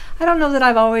don't know that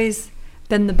I've always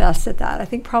been the best at that. I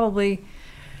think probably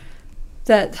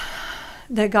that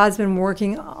God's been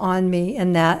working on me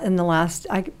in that in the last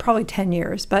probably 10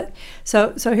 years. But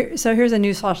so here's a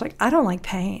newsflash. Like, I don't like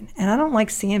pain, and I don't like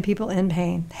seeing people in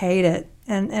pain. Hate it.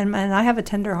 And I have a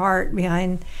tender heart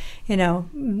behind,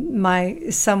 my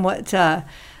somewhat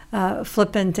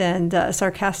flippant and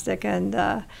sarcastic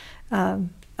and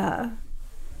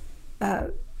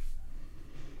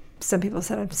some people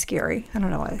said I'm scary. I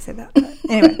don't know why they say that. But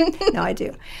anyway, no, I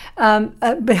do.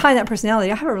 Behind that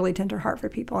personality, I have a really tender heart for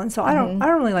people, and so I don't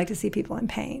really like to see people in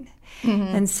pain.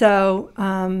 And so,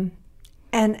 and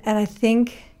I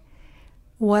think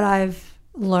what I've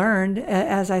learned,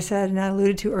 as I said and I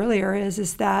alluded to earlier,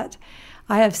 is that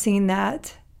I have seen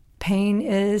that pain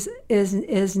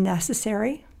is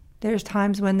necessary. There's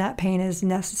times when that pain is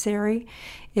necessary.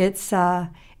 It's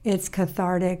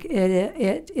cathartic.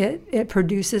 It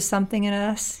produces something in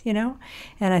us,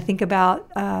 And I think about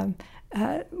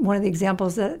one of the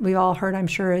examples that we all heard, I'm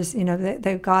sure, is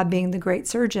that God being the great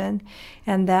surgeon,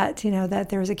 and that that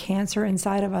there's a cancer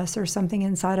inside of us or something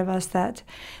inside of us that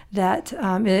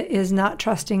is not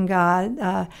trusting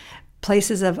God.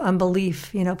 Places of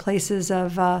unbelief, places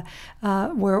of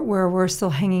where we're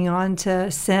still hanging on to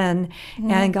sin,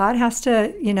 and God has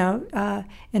to,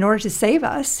 in order to save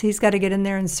us, He's got to get in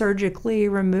there and surgically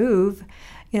remove,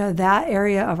 that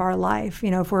area of our life.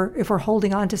 If we're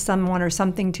holding on to someone or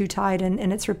something too tight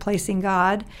and it's replacing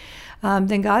God,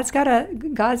 then God's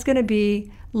going to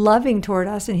be loving toward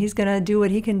us, and He's going to do what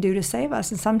He can do to save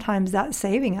us. And sometimes that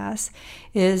saving us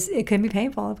it can be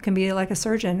painful. It can be like a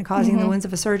surgeon causing the wounds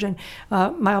of a surgeon.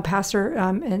 My old pastor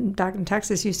back in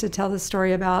Texas used to tell this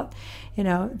story about,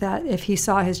 that if he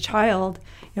saw his child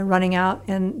running out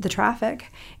in the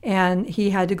traffic, and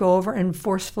he had to go over and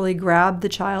forcefully grab the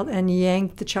child and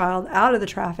yank the child out of the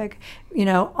traffic,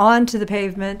 onto the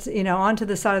pavement, onto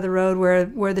the side of the road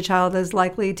where the child is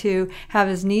likely to have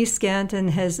his knee skint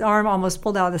and his arm almost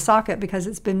pulled out of the socket because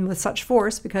it's been with such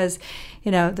force because,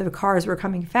 the cars were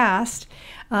coming fast.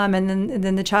 And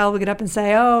then the child would get up and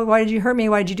say, "Oh, why did you hurt me?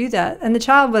 Why did you do that?" And the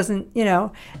child wasn't,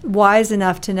 wise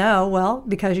enough to know, well,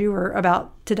 because you were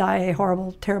about to die a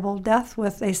horrible, terrible death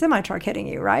with a semi-truck hitting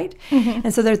you, right?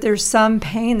 And so there's some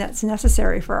pain that's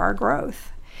necessary for our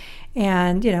growth.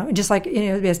 And, just like,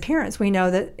 as parents, we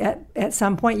know that at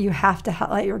some point you have to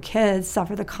let your kids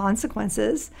suffer the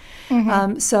consequences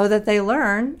so that they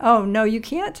learn, oh, no, you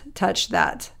can't touch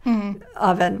that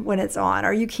oven when it's on,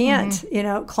 or you can't,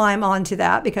 climb onto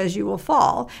that because you will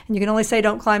fall. And you can only say,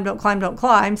 don't climb, don't climb, don't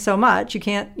climb so much. You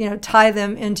can't, tie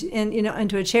them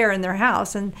into a chair in their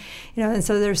house. And, and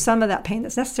so there's some of that pain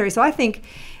that's necessary. So I think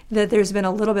that there's been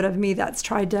a little bit of me that's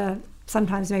tried to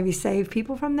sometimes maybe save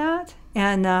people from that.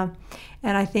 And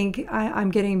I think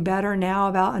I'm getting better now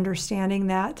about understanding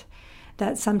that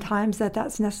sometimes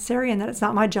that's necessary, and that it's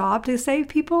not my job to save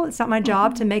people. It's not my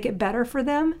job to make it better for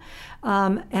them.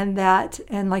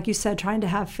 And like you said, trying to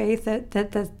have faith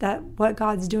that what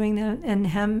God's doing in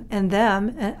him and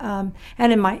them and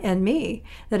in me,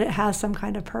 that it has some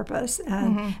kind of purpose,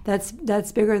 and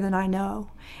that's bigger than I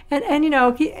know. And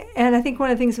I think one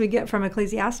of the things we get from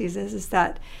Ecclesiastes is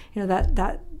that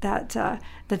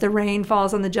that the rain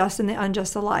falls on the just and the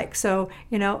unjust alike. So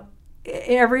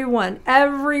everyone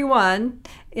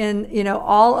in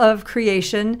all of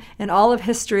creation and all of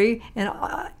history and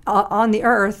on the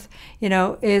earth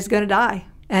is going to die,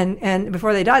 and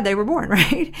before they died they were born,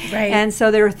 right? And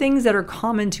so there are things that are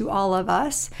common to all of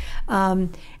us,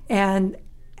 and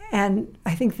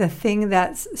I think the thing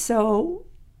that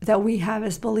we have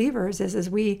as believers is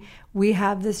we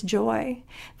have this joy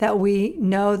that we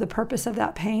know the purpose of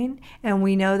that pain, and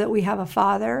we know that we have a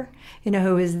Father,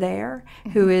 who is there,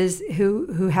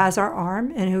 who has our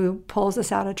arm, and who pulls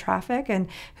us out of traffic, and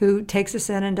who takes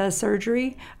us in and does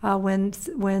surgery when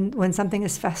something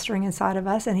is festering inside of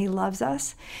us, and He loves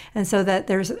us, and so that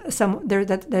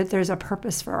there's a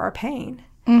purpose for our pain.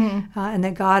 And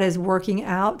that God is working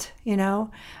out,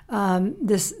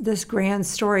 this grand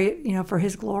story, for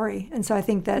His glory. And so I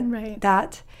think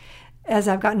that as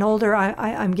I've gotten older,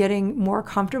 I'm getting more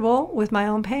comfortable with my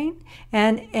own pain,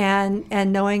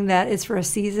 and knowing that it's for a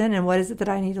season, and what is it that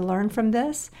I need to learn from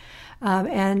this,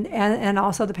 and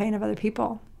also the pain of other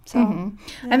people. So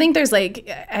I think there's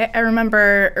I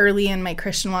remember early in my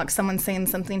Christian walk, someone saying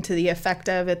something to the effect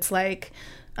of, it's like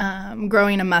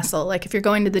growing a muscle. Like if you're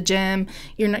going to the gym,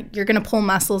 you're going to pull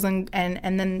muscles and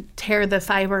then tear the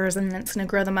fibers, and then it's going to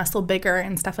grow the muscle bigger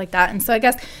and stuff like that. And so I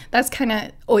guess that's kind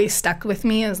of always stuck with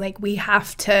me, is like we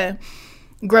have to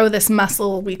grow this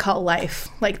muscle we call life,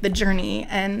 like the journey.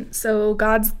 And so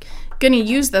God's going to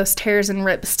use those tears and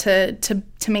rips to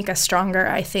make us stronger,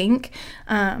 I think.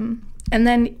 And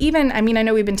then even, I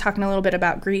know we've been talking a little bit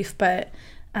about grief, but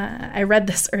I read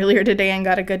this earlier today and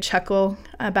got a good chuckle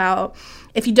about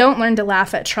if you don't learn to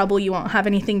laugh at trouble, you won't have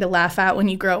anything to laugh at when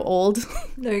you grow old.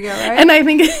 There you go, right? And I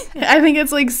think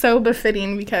it's like so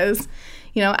befitting because,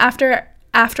 you know, after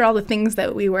all the things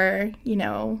that we were, you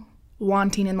know,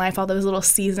 wanting in life, all those little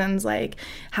seasons, like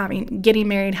getting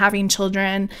married, having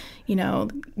children, you know,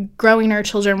 growing our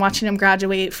children, watching them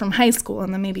graduate from high school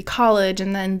and then maybe college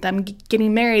and then them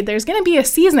getting married, there's going to be a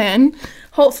season,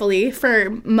 hopefully for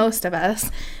most of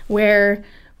us, where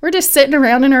we're just sitting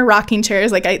around in our rocking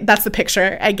chairs. Like that's the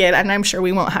picture I get, and I'm sure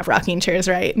we won't have rocking chairs,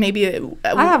 right? Maybe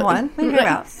I have one. What are you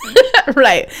about?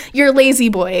 Right, you're lazy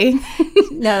boy.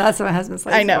 No, that's my husband's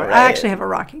lazy I know, boy. right? I actually have a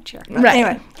rocking chair. But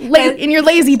Right. Anyway, In your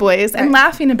lazy boys, and Right.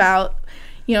 laughing about,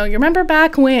 you know, you remember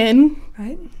back when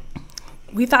right.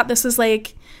 we thought this was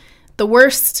like the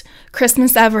worst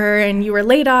Christmas ever, and you were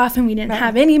laid off, and we didn't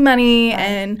have any money,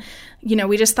 and you know,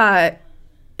 we just thought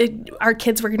our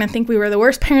kids were going to think we were the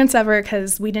worst parents ever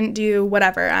because we didn't do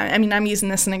whatever. I mean, I'm using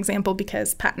this as an example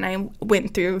because Pat and I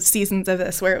went through seasons of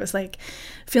this where it was like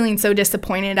feeling so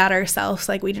disappointed at ourselves,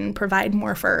 like we didn't provide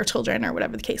more for our children or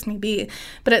whatever the case may be.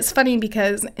 But it's funny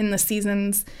because in the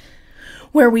seasons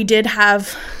where we did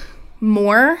have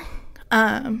more,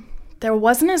 there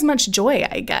wasn't as much joy,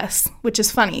 I guess, which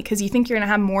is funny because you think you're going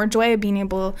to have more joy of being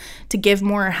able to give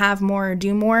more or have more or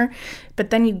do more. But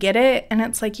then you get it and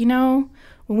it's like, you know,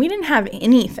 when we didn't have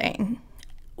anything,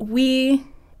 we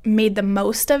made the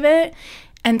most of it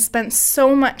and spent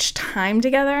so much time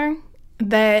together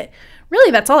that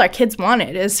really that's all our kids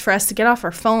wanted is for us to get off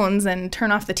our phones and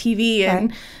turn off the TV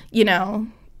and, you know,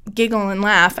 giggle and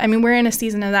laugh. I mean, we're in a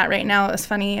season of that right now. It was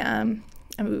funny.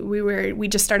 We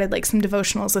just started like some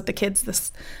devotionals with the kids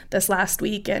this last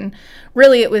week, and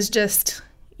really it was just,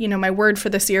 you know, my word for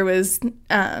this year was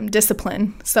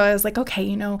discipline. So I was like, okay,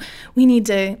 you know,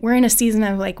 we're in a season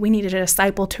of like, we need to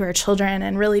disciple to our children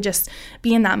and really just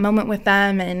be in that moment with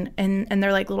them. And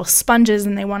they're like little sponges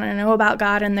and they want to know about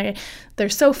God. And they're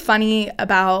so funny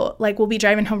about like, we'll be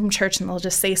driving home from church and they'll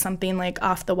just say something like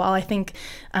off the wall. I think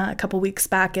a couple weeks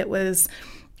back it was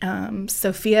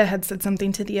Sophia had said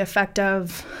something to the effect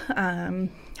of,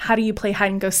 how do you play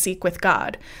hide and go seek with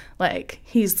God? Like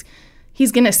he's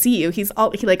going to see you. He's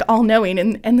all knowing.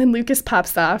 And then Lucas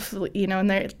pops off, you know,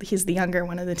 and he's the younger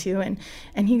one of the two. And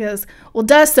he goes, well,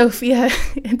 duh, Sophia,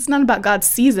 it's not about God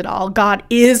sees it all. God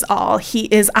is all. He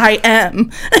is I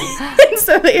am. And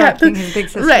so they had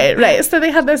this, right. So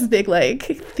they had this big like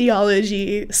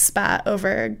theology spat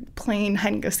over playing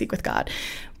hide and go seek with God.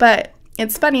 But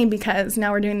it's funny because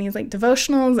now we're doing these like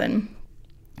devotionals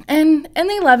and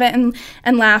they love it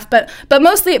and laugh, but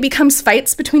mostly it becomes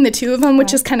fights between the two of them,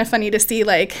 which is kind of funny to see,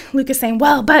 like Lucas saying,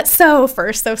 well, but so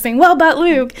first, so saying, well, but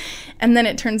Luke, and then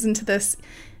it turns into this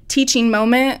teaching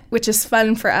moment, which is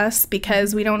fun for us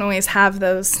because we don't always have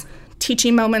those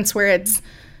teaching moments where it's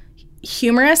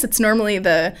humorous. It's normally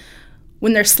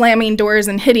when they're slamming doors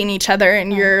and hitting each other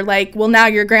and you're like, well, now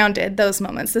you're grounded, those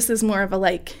moments. This is more of a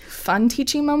like fun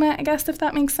teaching moment, I guess, if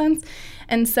that makes sense.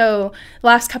 And so the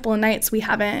last couple of nights we've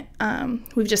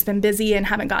just been busy and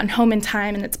haven't gotten home in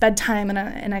time, and it's bedtime.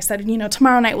 And I said, you know,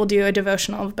 tomorrow night we'll do a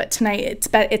devotional, but tonight it's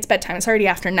bedtime. It's already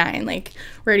after 9. Like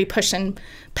we're already pushing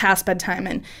past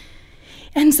bedtime.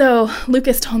 And so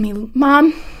Lucas told me,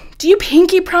 Mom, do you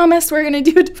pinky promise we're going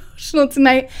to do a devotional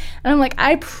tonight? And I'm like,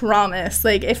 I promise.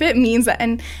 Like if it means that,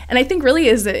 and I think really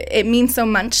it means so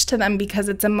much to them because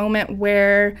it's a moment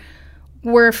where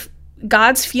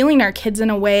God's feeling our kids in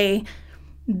a way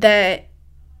that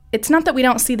it's not that we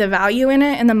don't see the value in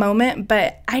it in the moment,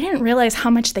 but I didn't realize how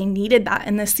much they needed that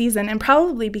in this season. And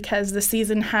probably because the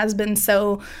season has been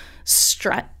so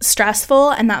stressful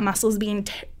and that muscle's being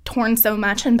torn so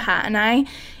much in Pat and I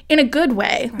in a good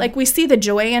way. Right. Like we see the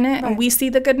joy in it and we see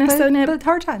the goodness in it. But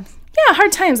hard times. Yeah,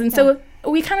 hard times. And so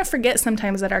we kind of forget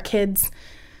sometimes that our kids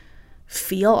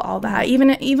feel all that.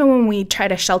 Even when we try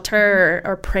to shelter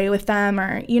or pray with them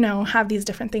or, you know, have these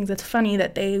different things, it's funny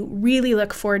that they really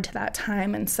look forward to that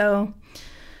time. And so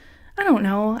I don't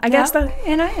know. I guess that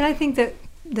and I think that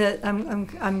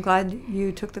I'm glad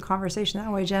you took the conversation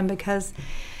that way, Jen, because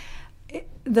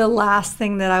the last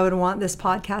thing that I would want this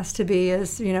podcast to be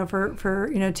is, you know,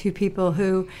 for you know, two people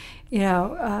who, you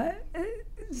know,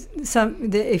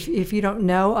 if you don't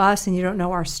know us and you don't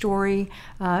know our story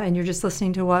and you're just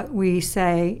listening to what we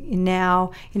say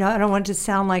now, you know, I don't want it to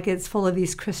sound like it's full of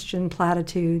these Christian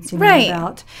platitudes, you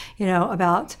know,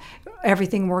 about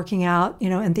everything working out, you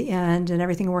know, in the end and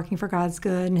everything working for God's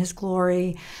good and His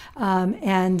glory,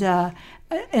 and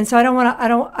so I don't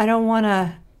want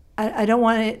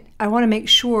want to make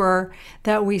sure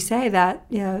that we say that,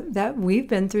 that we've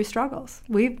been through struggles.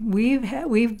 We've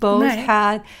both Right.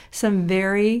 had some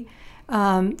very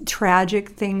tragic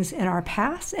things in our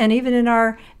past, and even in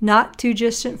our not too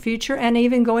distant future, and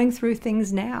even going through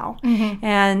things now.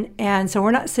 And so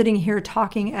we're not sitting here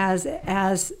talking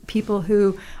as people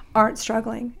who aren't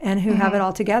struggling and who have it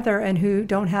all together and who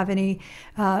don't have any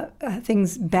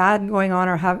things bad going on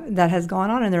or that has gone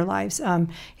on in their lives. Some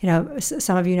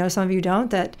of you know, some of you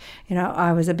don't, that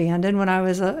I was abandoned when I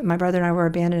was my brother and I were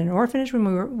abandoned in an orphanage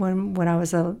when I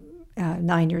was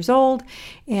 9 years old,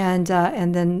 and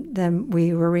then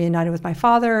we were reunited with my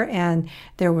father, and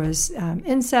there was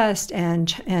incest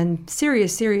and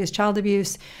serious child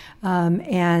abuse,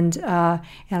 and I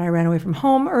ran away from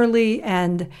home early,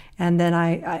 and then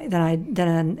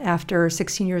then after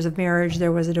 16 years of marriage,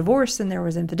 there was a divorce and there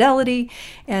was infidelity,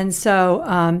 and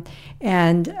so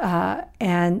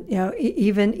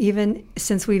even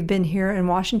since we've been here in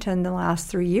Washington the last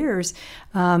 3 years,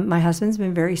 my husband's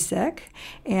been very sick,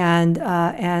 and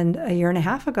a year and a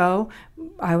half ago,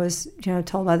 I was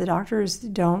told by the doctors,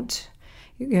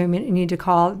 you need to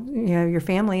call your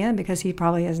family in because he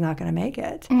probably is not going to make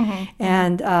it,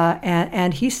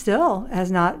 and he still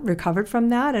has not recovered from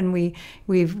that, and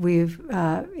we've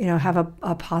have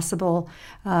a possible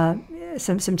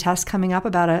some tests coming up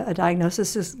about a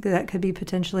diagnosis that could be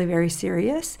potentially very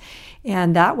serious,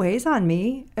 and that weighs on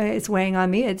me. It's weighing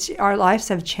on me. Our lives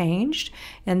have changed,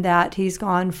 in that he's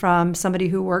gone from somebody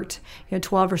who worked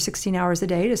 12 or 16 hours a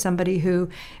day to somebody who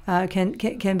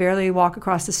can barely walk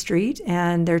across the street,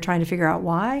 and they're trying to figure out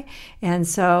why. And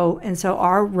so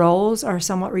our roles are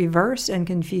somewhat reversed and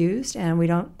confused, and we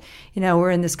don't,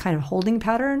 we're in this kind of holding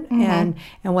pattern, and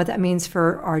what that means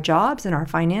for our jobs and our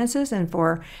finances, and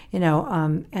for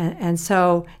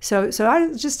so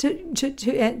I just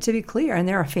to be clear, and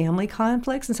there are family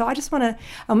conflicts, and so I just want to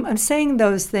I'm saying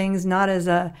those things not as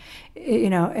a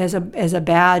as a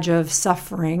badge of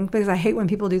suffering, because I hate when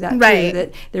people do that too,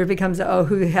 that there becomes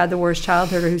who had the worst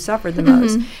childhood or who suffered the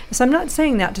most. So I'm not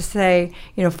saying that to say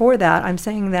for that. I'm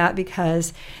saying that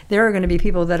because there are going to be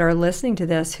people that are listening to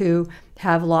this who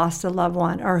have lost a loved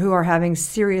one, or who are having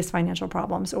serious financial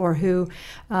problems, or who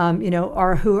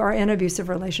or who are in abusive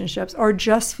relationships, or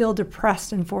just feel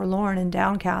depressed and forlorn and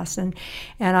downcast, and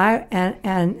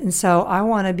so I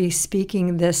want to be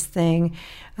speaking this thing,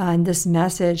 this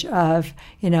message of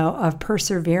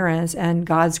perseverance and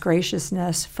God's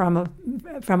graciousness from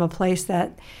a place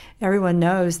that everyone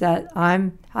knows that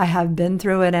I have been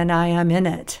through it, and I am in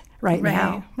it. Right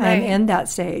now, I'm in that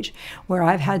stage where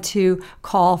I've had to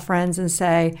call friends and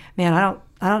say, "Man, I don't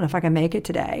know if I can make it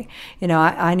today.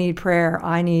 I need prayer.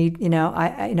 I need,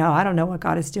 I don't know what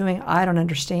God is doing. I don't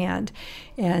understand."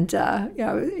 And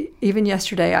even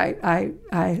yesterday,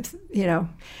 I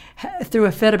threw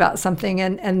a fit about something,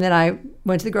 and then I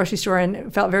went to the grocery store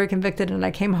and felt very convicted. And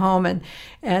I came home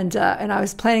and I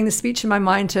was planning the speech in my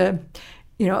mind to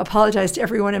apologize to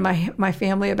everyone in my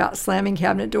family about slamming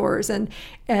cabinet doors, and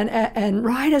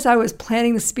right as I was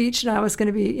planning the speech, and I was going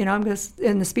to be,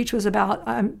 and the speech was about,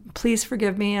 please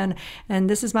forgive me, and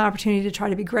this is my opportunity to try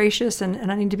to be gracious,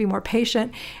 and I need to be more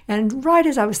patient. And right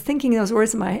as I was thinking those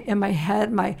words in my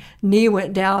head, my knee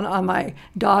went down on my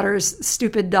daughter's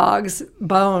stupid dog's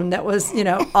bone that was,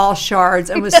 all shards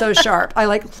and was so sharp.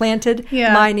 I planted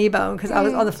my knee bone because I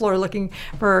was on the floor looking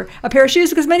for a pair of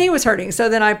shoes because my knee was hurting. So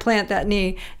then I plant that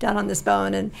knee down on this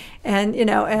bone, and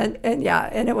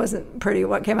it wasn't pretty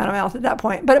what came out of my mouth at that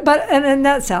point. But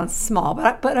that sounds small,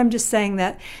 but I'm just saying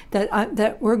that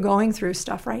we're going through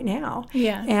stuff right now.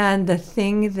 Yeah. And the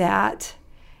thing that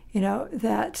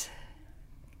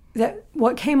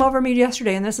what came over me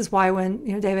yesterday, and this is why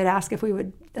when David asked if we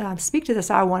would speak to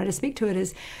this, I wanted to speak to it,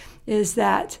 is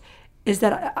that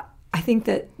I think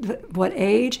that what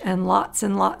age and lots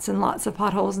and lots of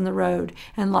potholes in the road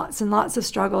and lots of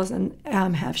struggles and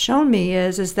have shown me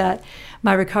is that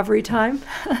my recovery time,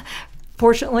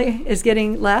 fortunately, is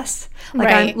getting less.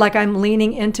 I'm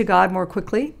leaning into God more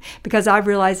quickly, because I've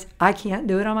realized I can't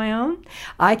do it on my own.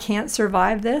 I can't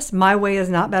survive this. My way is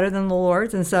not better than the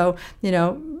Lord's, and so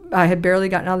I had barely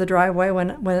gotten out of the driveway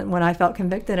when I felt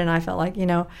convicted, and I felt like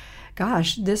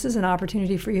gosh, this is an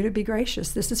opportunity for you to be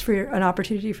gracious. This is an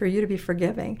opportunity for you to be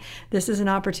forgiving. This is an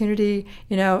opportunity,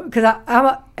 because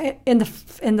I'm in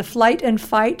the flight and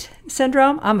fight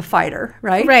syndrome. I'm a fighter,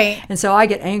 right? Right. And so I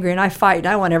get angry and I fight, and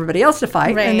I want everybody else to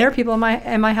fight. Right. And there are people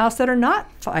in my house that are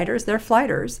not fighters; they're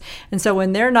flighters. And so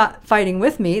when they're not fighting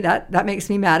with me, that makes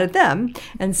me mad at them.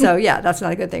 And so that's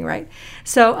not a good thing, right?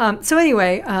 So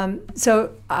anyway,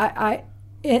 I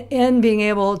in being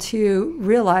able to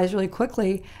realize really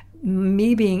quickly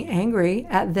me being angry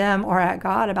at them or at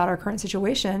God about our current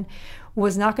situation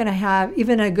was not going to have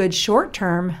even a good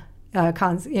short-term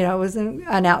it wasn't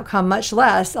an outcome, much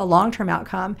less a long-term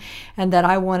outcome, and that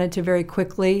I wanted to very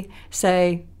quickly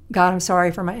say, God, I'm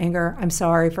sorry for my anger. I'm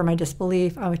sorry for my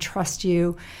disbelief. I would trust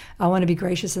you. I want to be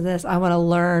gracious in this. I want to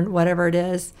learn whatever it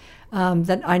is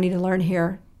that I need to learn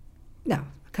here. No,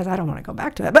 because I don't want to go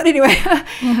back to it. But anyway,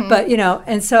 but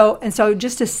and so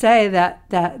just to say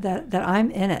that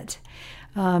I'm in it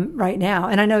right now,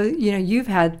 and I know you've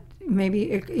had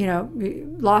maybe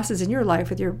losses in your life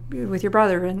with your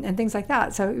brother and things like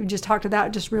that. So just talk to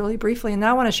that just really briefly, and then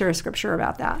I want to share a scripture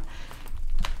about that.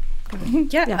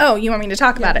 Yeah. Oh, you want me to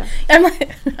talk about it?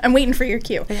 I'm waiting for your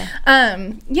cue.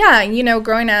 Yeah.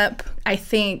 Growing up, I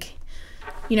think,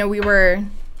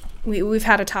 we've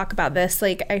had a talk about this.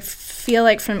 Like, I feel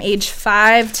like from age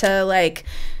 5 to like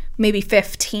maybe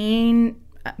 15,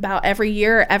 about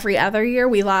every other year,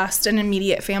 we lost an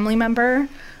immediate family member.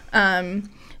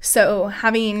 So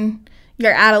having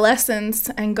your adolescence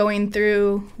and going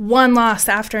through one loss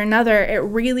after another, it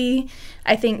really,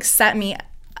 I think, set me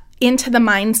into the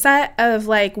mindset of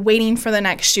like waiting for the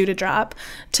next shoe to drop,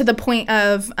 to the point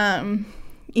of,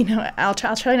 I'll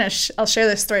share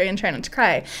this story and try not to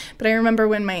cry. But I remember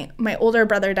when my older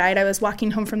brother died, I was walking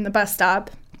home from the bus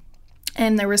stop,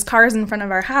 and there was cars in front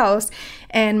of our house,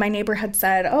 and my neighbor had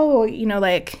said, oh,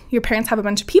 like, your parents have a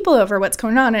bunch of people over, what's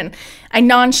going on? And I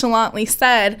nonchalantly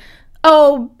said,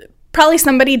 oh, probably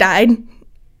somebody died.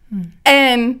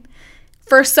 And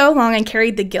for so long I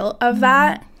carried the guilt of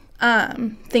that,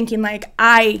 thinking like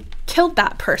I killed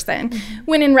that person,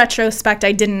 when in retrospect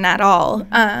I didn't at all.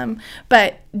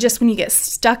 But just when you get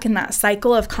stuck in that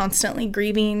cycle of constantly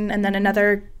grieving, and then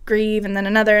another grieve, and then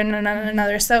another and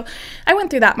another. So I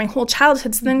went through that my whole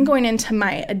childhood. So then going into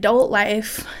my adult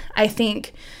life, I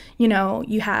think, you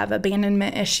have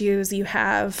abandonment issues, you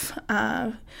have,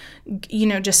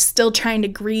 just still trying to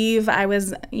grieve. I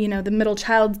was, the middle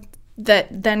child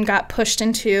that then got pushed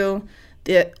into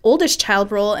the oldest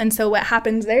child role. And so what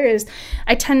happens there is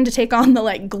I tend to take on the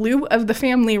like glue of the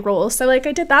family role. So like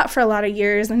I did that for a lot of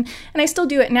years, and I still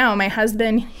do it now. My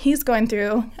husband, he's going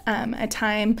through a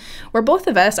time where both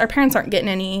of us, our parents aren't getting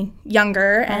any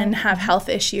younger and have health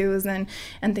issues and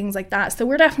things like that. So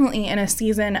we're definitely in a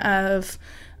season of,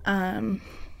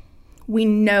 we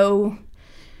know,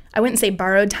 I wouldn't say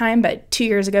borrowed time, but 2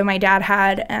 years ago my dad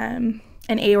had an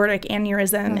aortic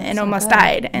aneurysm and almost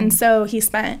died. And so he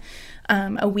spent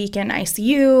a week in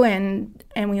ICU,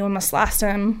 and we almost lost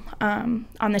him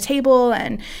on the table.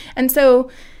 And so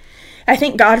I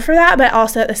thank God for that, but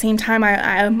also at the same time,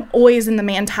 I'm always in the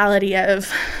mentality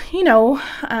of,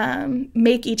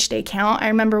 make each day count. I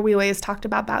remember we always talked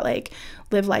about that, like,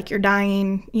 live like you're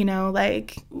dying,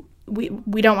 like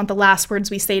we don't want the last words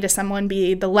we say to someone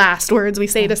be the last words we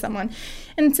say to someone.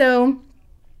 And so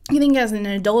I think as an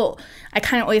adult, I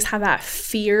kind of always have that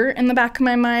fear in the back of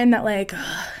my mind that like,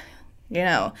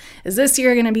 is this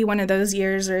year going to be one of those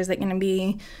years, or is it going to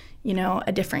be,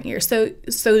 a different year? So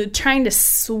trying to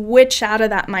switch out of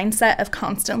that mindset of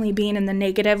constantly being in the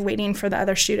negative, waiting for the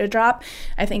other shoe to drop,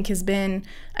 I think has been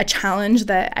a challenge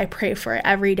that I pray for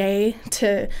every day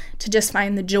to just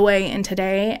find the joy in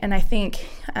today. And I think,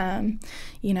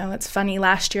 it's funny,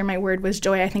 last year my word was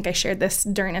joy. I think I shared this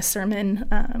during a sermon,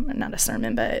 not a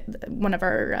sermon, but one of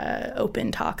our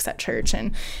open talks at church.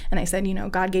 And I said,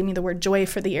 God gave me the word joy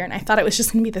for the year. And I thought it was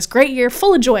just going to be this great year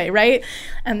full of joy, right?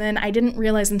 And then I didn't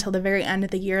realize until the very end of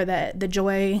the year that the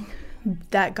joy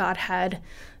that God had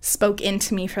spoke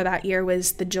into me for that year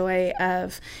was the joy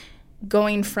of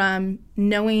going from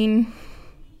knowing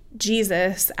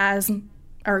Jesus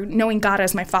or knowing God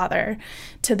as my father,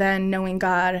 to then knowing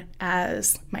God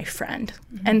as my friend.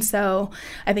 And so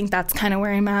I think that's kind of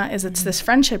where I'm at, is it's this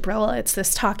friendship role. It's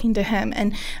this talking to him,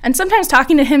 and sometimes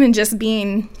talking to him and just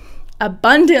being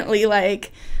abundantly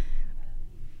like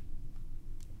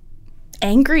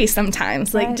angry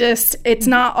sometimes. Like, just, it's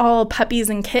not all puppies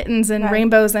and kittens and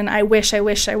rainbows and I wish,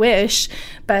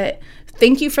 but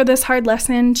thank you for this hard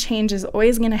lesson. Change is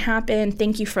always going to happen.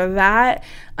 Thank you for that.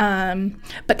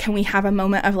 But can we have a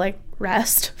moment of like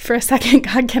rest for a second?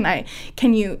 God,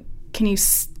 can you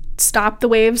stop the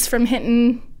waves from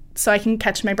hitting so I can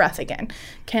catch my breath again?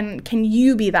 Can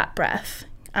you be that breath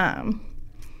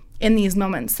in these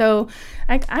moments? So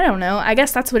I don't know. I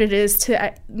guess that's what it is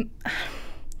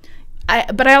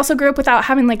but I also grew up without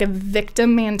having like a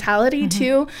victim mentality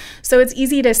too. So it's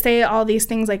easy to say all these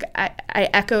things. Like I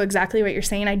echo exactly what you're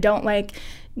saying. I don't like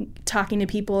talking to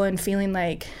people and feeling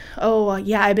like, oh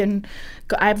yeah,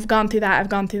 I've gone through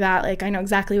that. Like I know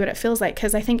exactly what it feels like,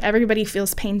 because I think everybody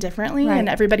feels pain differently and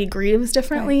everybody grieves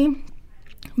differently.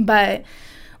 But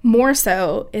more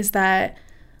so is that,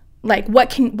 like, what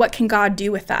can God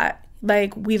do with that?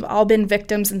 Like, we've all been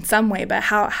victims in some way, but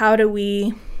how do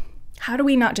we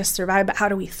not just survive, but how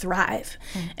do we thrive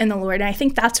in the Lord? And I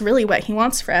think that's really what he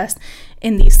wants for us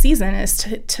in these seasons,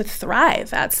 is to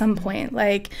thrive at some point.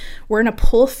 Like, we're going to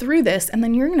pull through this, and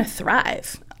then you're going to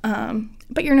thrive.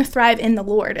 But you're going to thrive in the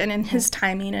Lord and in his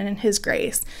timing and in his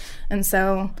grace. And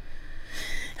so,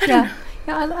 I don't know.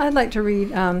 Yeah, I'd like to read,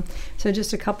 so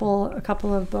just a couple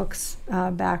of books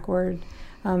backward.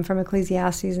 From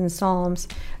Ecclesiastes and Psalms.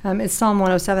 It's Psalm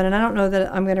 107, and I don't know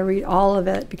that I'm going to read all of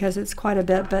it because it's quite a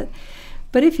bit, but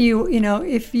if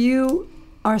you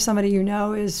are somebody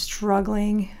is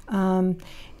struggling, and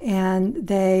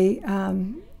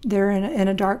they're in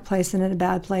a dark place and in a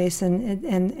bad place,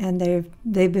 and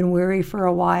they've been weary for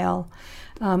a while,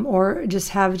 or just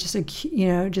have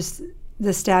just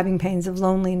the stabbing pains of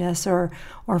loneliness or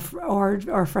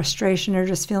frustration, or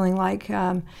just feeling like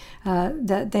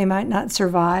that they might not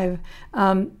survive.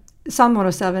 Psalm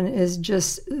 107 is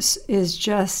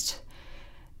just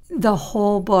the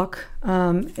whole book,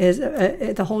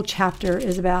 the whole chapter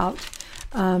is about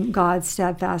God's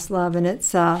steadfast love, and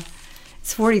it's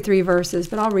 43 verses,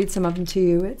 but I'll read some of them to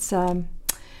you. It's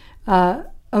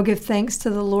oh, give thanks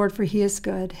to the Lord, for he is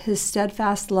good. His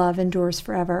steadfast love endures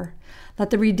forever. Let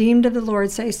the redeemed of the Lord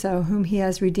say so, whom he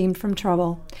has redeemed from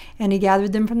trouble. And he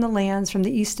gathered them from the lands, from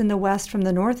the east and the west, from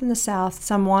the north and the south.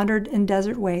 Some wandered in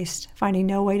desert waste, finding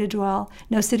no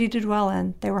city to dwell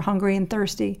in. They were hungry and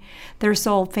thirsty. Their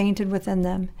soul fainted within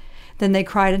them. Then they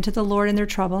cried unto the Lord in their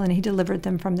trouble, and he delivered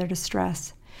them from their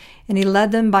distress. And he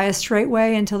led them by a straight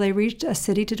way until they reached a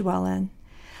city to dwell in.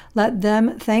 Let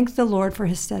them thank the Lord for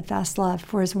his steadfast love,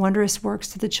 for his wondrous works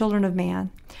to the children of man.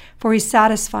 For he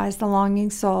satisfies the longing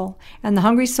soul, and the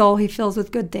hungry soul he fills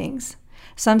with good things.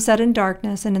 Some sat in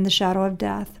darkness and in the shadow of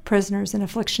death, prisoners in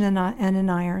affliction and in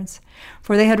irons.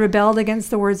 For they had rebelled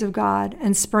against the words of God,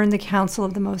 and spurned the counsel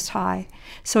of the Most High.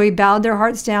 So he bowed their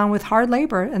hearts down with hard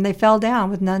labor, and they fell down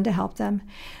with none to help them.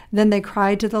 Then they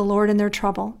cried to the Lord in their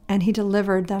trouble, and he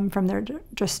delivered them from their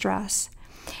distress.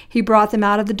 He brought them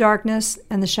out of the darkness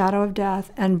and the shadow of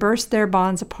death, and burst their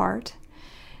bonds apart.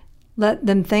 Let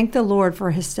them thank the Lord for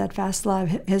his steadfast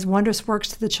love, his wondrous works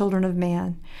to the children of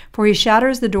man. For he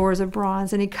shatters the doors of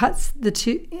bronze, and he cuts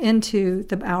into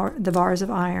the bars of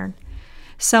iron.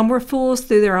 Some were fools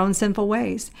through their own sinful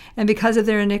ways, and because of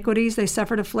their iniquities they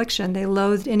suffered affliction. They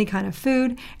loathed any kind of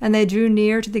food, and they drew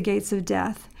near to the gates of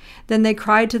death. Then they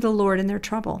cried to the Lord in their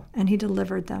trouble, and he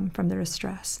delivered them from their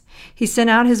distress. He sent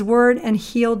out his word and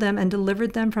healed them and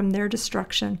delivered them from their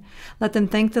destruction. Let them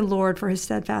thank the Lord for his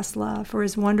steadfast love, for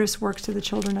his wondrous works to the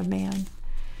children of man.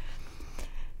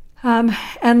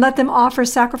 And let them offer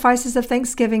sacrifices of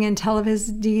thanksgiving and tell of his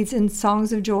deeds in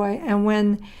songs of joy. And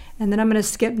then I'm going to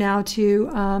skip now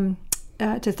to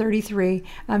 33.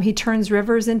 He turns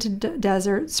rivers into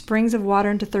desert, springs of water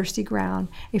into thirsty ground,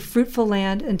 a fruitful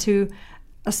land into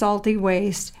a salty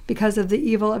waste because of the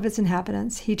evil of its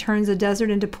inhabitants. He turns a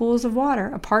desert into pools of water,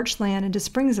 a parched land into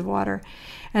springs of water.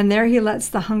 And there he lets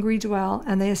the hungry dwell,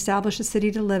 and they establish a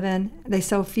city to live in. They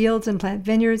sow fields and plant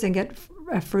vineyards and get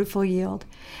a fruitful yield.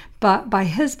 But by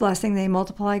his blessing they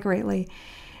multiply greatly,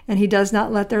 and he does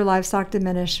not let their livestock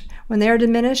diminish. When they are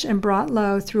diminished and brought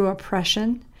low through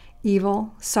oppression,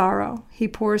 evil, sorrow, he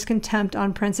pours contempt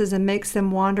on princes and makes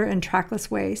them wander in trackless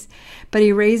ways. But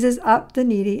he raises up the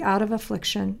needy out of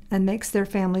affliction and makes their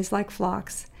families like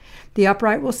flocks. The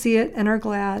upright will see it and are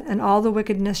glad, and all the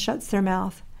wickedness shuts their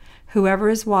mouth. Whoever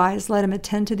is wise, let him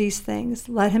attend to these things.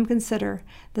 Let him consider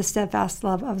the steadfast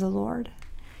love of the Lord.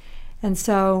 And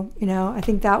so, I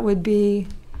think that would be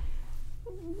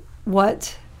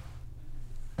what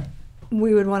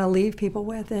we would want to leave people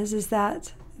with is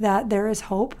that there is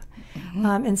hope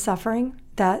in suffering,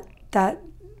 that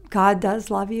God does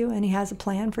love you, and he has a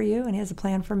plan for you, and he has a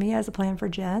plan for me, he has a plan for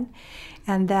Jen,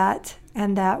 and that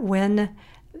when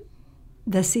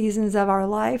the seasons of our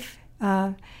life,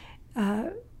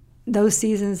 those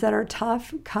seasons that are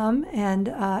tough come, and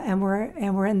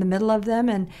we're in the middle of them,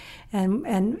 and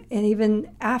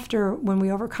even after, when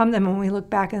we overcome them, when we look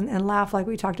back and laugh, like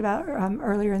we talked about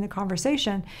earlier in the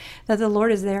conversation, that the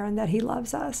Lord is there and that he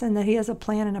loves us and that he has a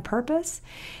plan and a purpose,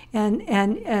 and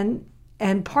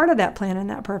part of that plan and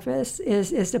that purpose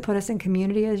is to put us in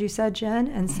community, as you said, Jen.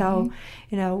 And so,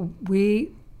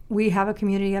 we have a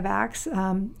community of Acts,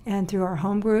 and through our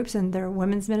home groups and their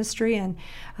women's ministry,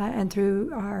 and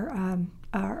through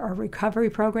our recovery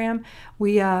program,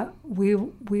 we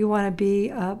want to be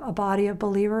a body of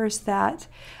believers that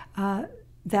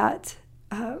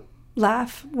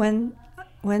laugh when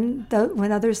when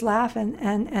others laugh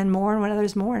and mourn when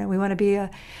others mourn. And we want to be a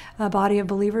body of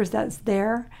believers that's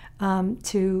there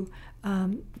to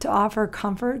offer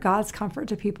comfort, God's comfort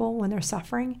to people when they're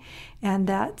suffering, and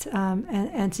that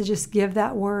and to just give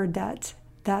that word that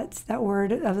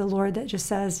word of the Lord that just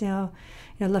says,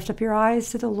 lift up your eyes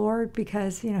to the Lord,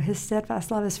 because His steadfast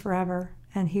love is forever,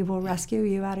 and He will rescue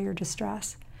you out of your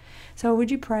distress. So would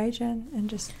you pray, Jen, and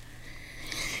just...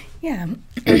 Yeah.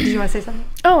 Did you want to say something?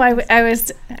 Oh, I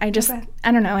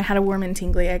don't know. I had a warm and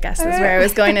tingly, I guess, is where I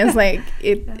was going. Is like,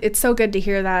 it's so good to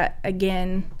hear that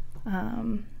again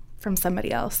from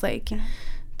somebody else, to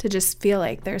just feel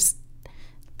like there's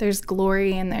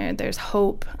glory and there's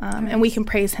hope, and we can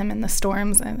praise Him in the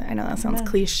storms. And I know that sounds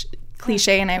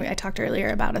cliche, and I talked earlier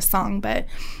about a song, but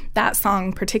that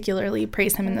song particularly,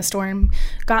 Praise Him in the Storm,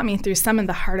 got me through some of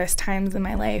the hardest times in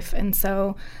my life. And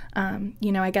so,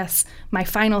 I guess my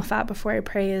final thought before I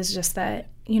pray is just that,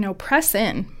 press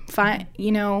in.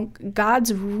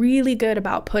 God's really good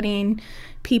about putting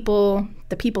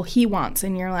the people He wants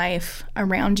in your life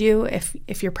around you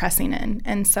if you're pressing in.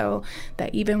 And so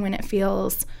that even when it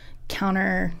feels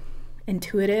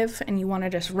counterintuitive and you want to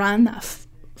just run,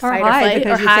 fight or flight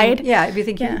or hide.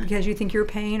 Because you think your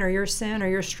pain or your sin or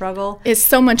your struggle is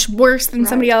so much worse than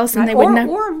somebody else, and they would not.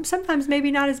 Or sometimes maybe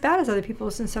not as bad as other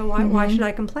people's, and so why should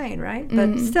I complain, right?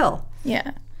 But still.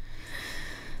 Yeah.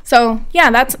 So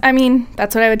that's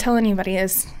what I would tell anybody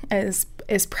is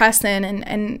press in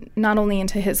and not only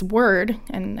into His Word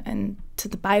and to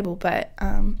the Bible, but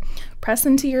press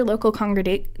into your local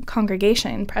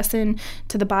congregation, press in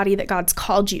to the body that God's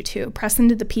called you to, press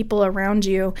into the people around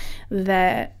you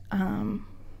that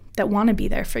want to be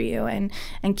there for you, and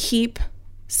keep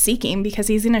seeking, because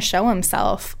He's going to show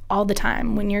Himself all the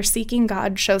time. When you're seeking,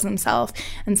 God shows Himself,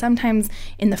 and sometimes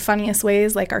in the funniest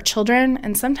ways, like our children,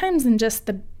 and sometimes in just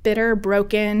the bitter,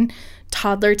 broken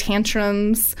toddler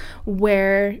tantrums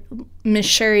where Miss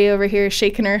Sherry over here is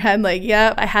shaking her head like,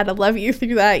 yep, I had to love you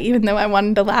through that, even though I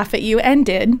wanted to laugh at you, and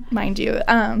did, mind you.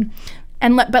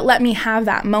 But let me have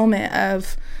that moment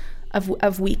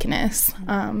of weakness.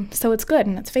 So it's good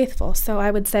and it's faithful. So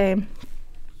I would say,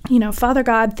 Father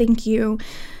God, thank you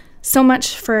so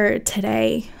much for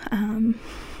today,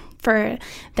 for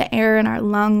the air in our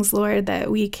lungs, Lord,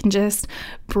 that we can just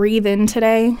breathe in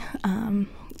today,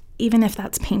 even if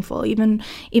that's painful, even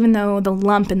though the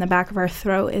lump in the back of our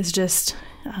throat is just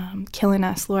killing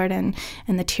us, Lord, and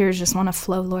the tears just want to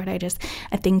flow, Lord. I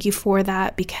thank you for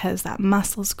that, because that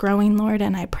muscle's growing, Lord,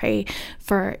 and I pray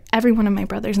for every one of my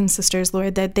brothers and sisters,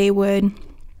 Lord, that they would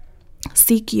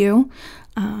seek you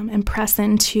and press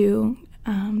into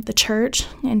the church,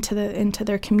 into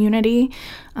their community,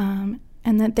 and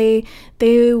that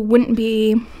they wouldn't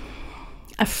be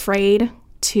afraid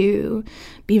to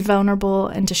be vulnerable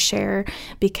and to share,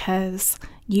 because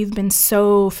you've been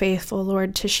so faithful,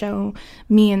 Lord, to show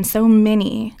me and so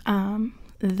many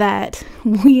that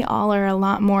we all are a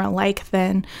lot more alike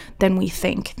than we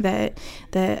think, that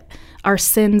our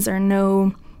sins are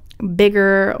no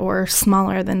bigger or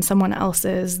smaller than someone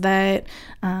else's, that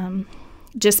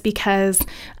just because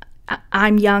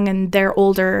I'm young and they're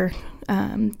older,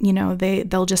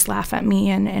 they'll just laugh at me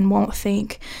and won't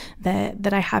think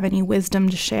that I have any wisdom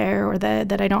to share, or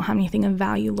that I don't have anything of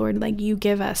value, Lord. Like, you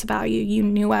give us value. You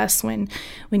knew us when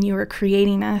you were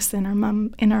creating us in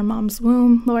our mom's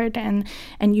womb, Lord, and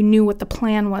you knew what the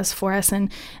plan was for us.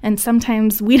 And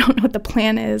sometimes we don't know what the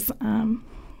plan is,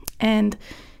 and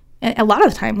a lot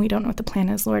of the time we don't know what the plan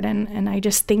is, Lord. And I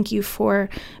just thank you for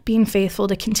being faithful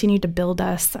to continue to build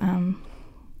us.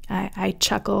 I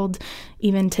chuckled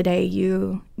even today.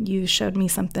 You showed me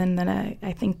something that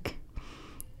I think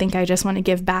I just want to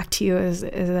give back to you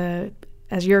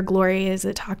as your glory, as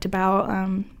it talked about.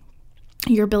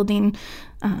 You're building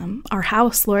our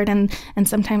house, Lord, and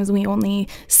sometimes we only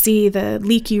see the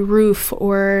leaky roof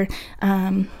or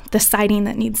the siding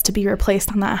that needs to be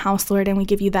replaced on that house, Lord, and we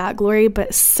give you that glory.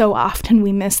 But so often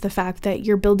we miss the fact that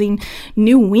you're building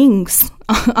new wings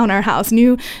on our house,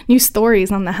 new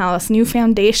stories on the house, new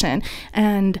foundation,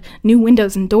 and new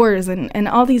windows and doors, and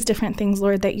all these different things,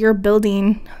 Lord, that you're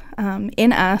building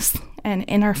in us and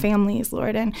in our families,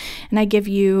 Lord, and I give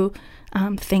you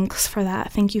thanks for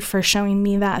that. Thank you for showing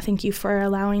me that. Thank you for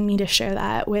allowing me to share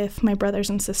that with my brothers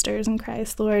and sisters in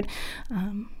Christ, Lord.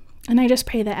 And I just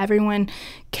pray that everyone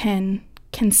can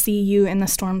can see you in the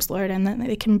storms, Lord, and that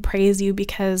they can praise you,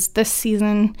 because this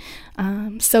season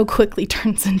so quickly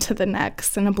turns into the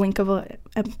next in a blink of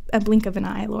an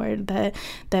eye, Lord,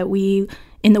 that we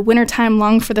in the wintertime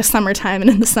long for the summertime, and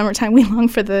in the summertime we long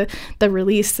for the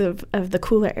release of the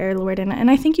cooler air, Lord.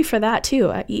 And I thank you for that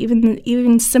too.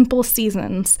 Even simple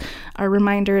seasons are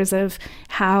reminders of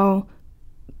how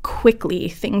quickly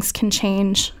things can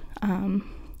change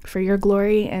for your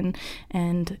glory and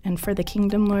for the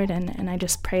kingdom, Lord. And I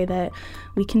just pray that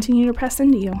we continue to press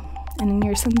into you. And in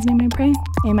your son's name I pray.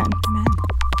 Amen. Amen.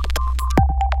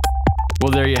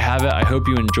 Well, there you have it. I hope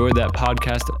you enjoyed that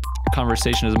podcast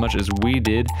conversation as much as we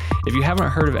did. If you haven't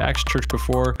heard of Acts Church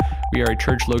before, we are a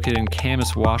church located in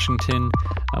Camas, Washington.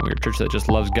 We're a church that just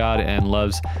loves God and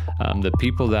loves the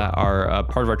people that are a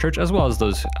part of our church, as well as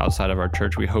those outside of our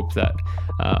church. We hope that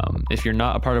if you're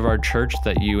not a part of our church,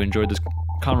 that you enjoyed this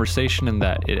conversation and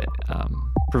that it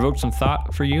provoked some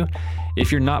thought for you. If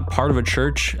you're not part of a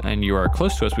church and you are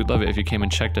close to us, we'd love it if you came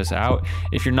and checked us out.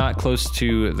 If you're not close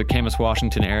to the Camas,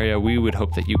 Washington area, we would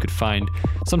hope that you could find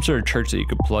some sort of church that you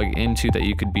could plug into, that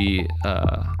you could be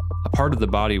a part of the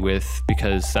body with,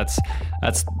 because that's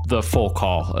the full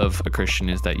call of a Christian,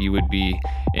 is that you would be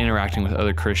interacting with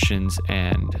other Christians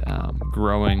and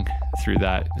growing through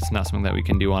that. It's not something that we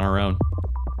can do on our own.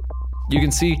 You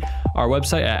can see our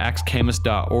website at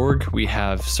axcamus.org. We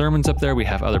have sermons up there. We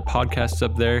have other podcasts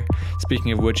up there.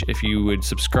 Speaking of which, if you would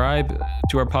subscribe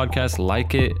to our podcast,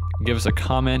 like it, give us a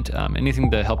comment,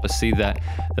 anything to help us see that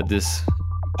this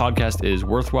podcast is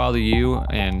worthwhile to you,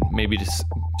 and maybe just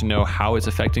to know how it's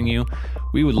affecting you,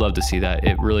 we would love to see that.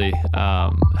 It really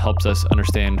helps us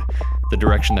understand the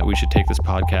direction that we should take this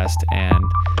podcast. And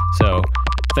so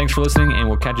thanks for listening, and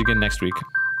we'll catch you again next week.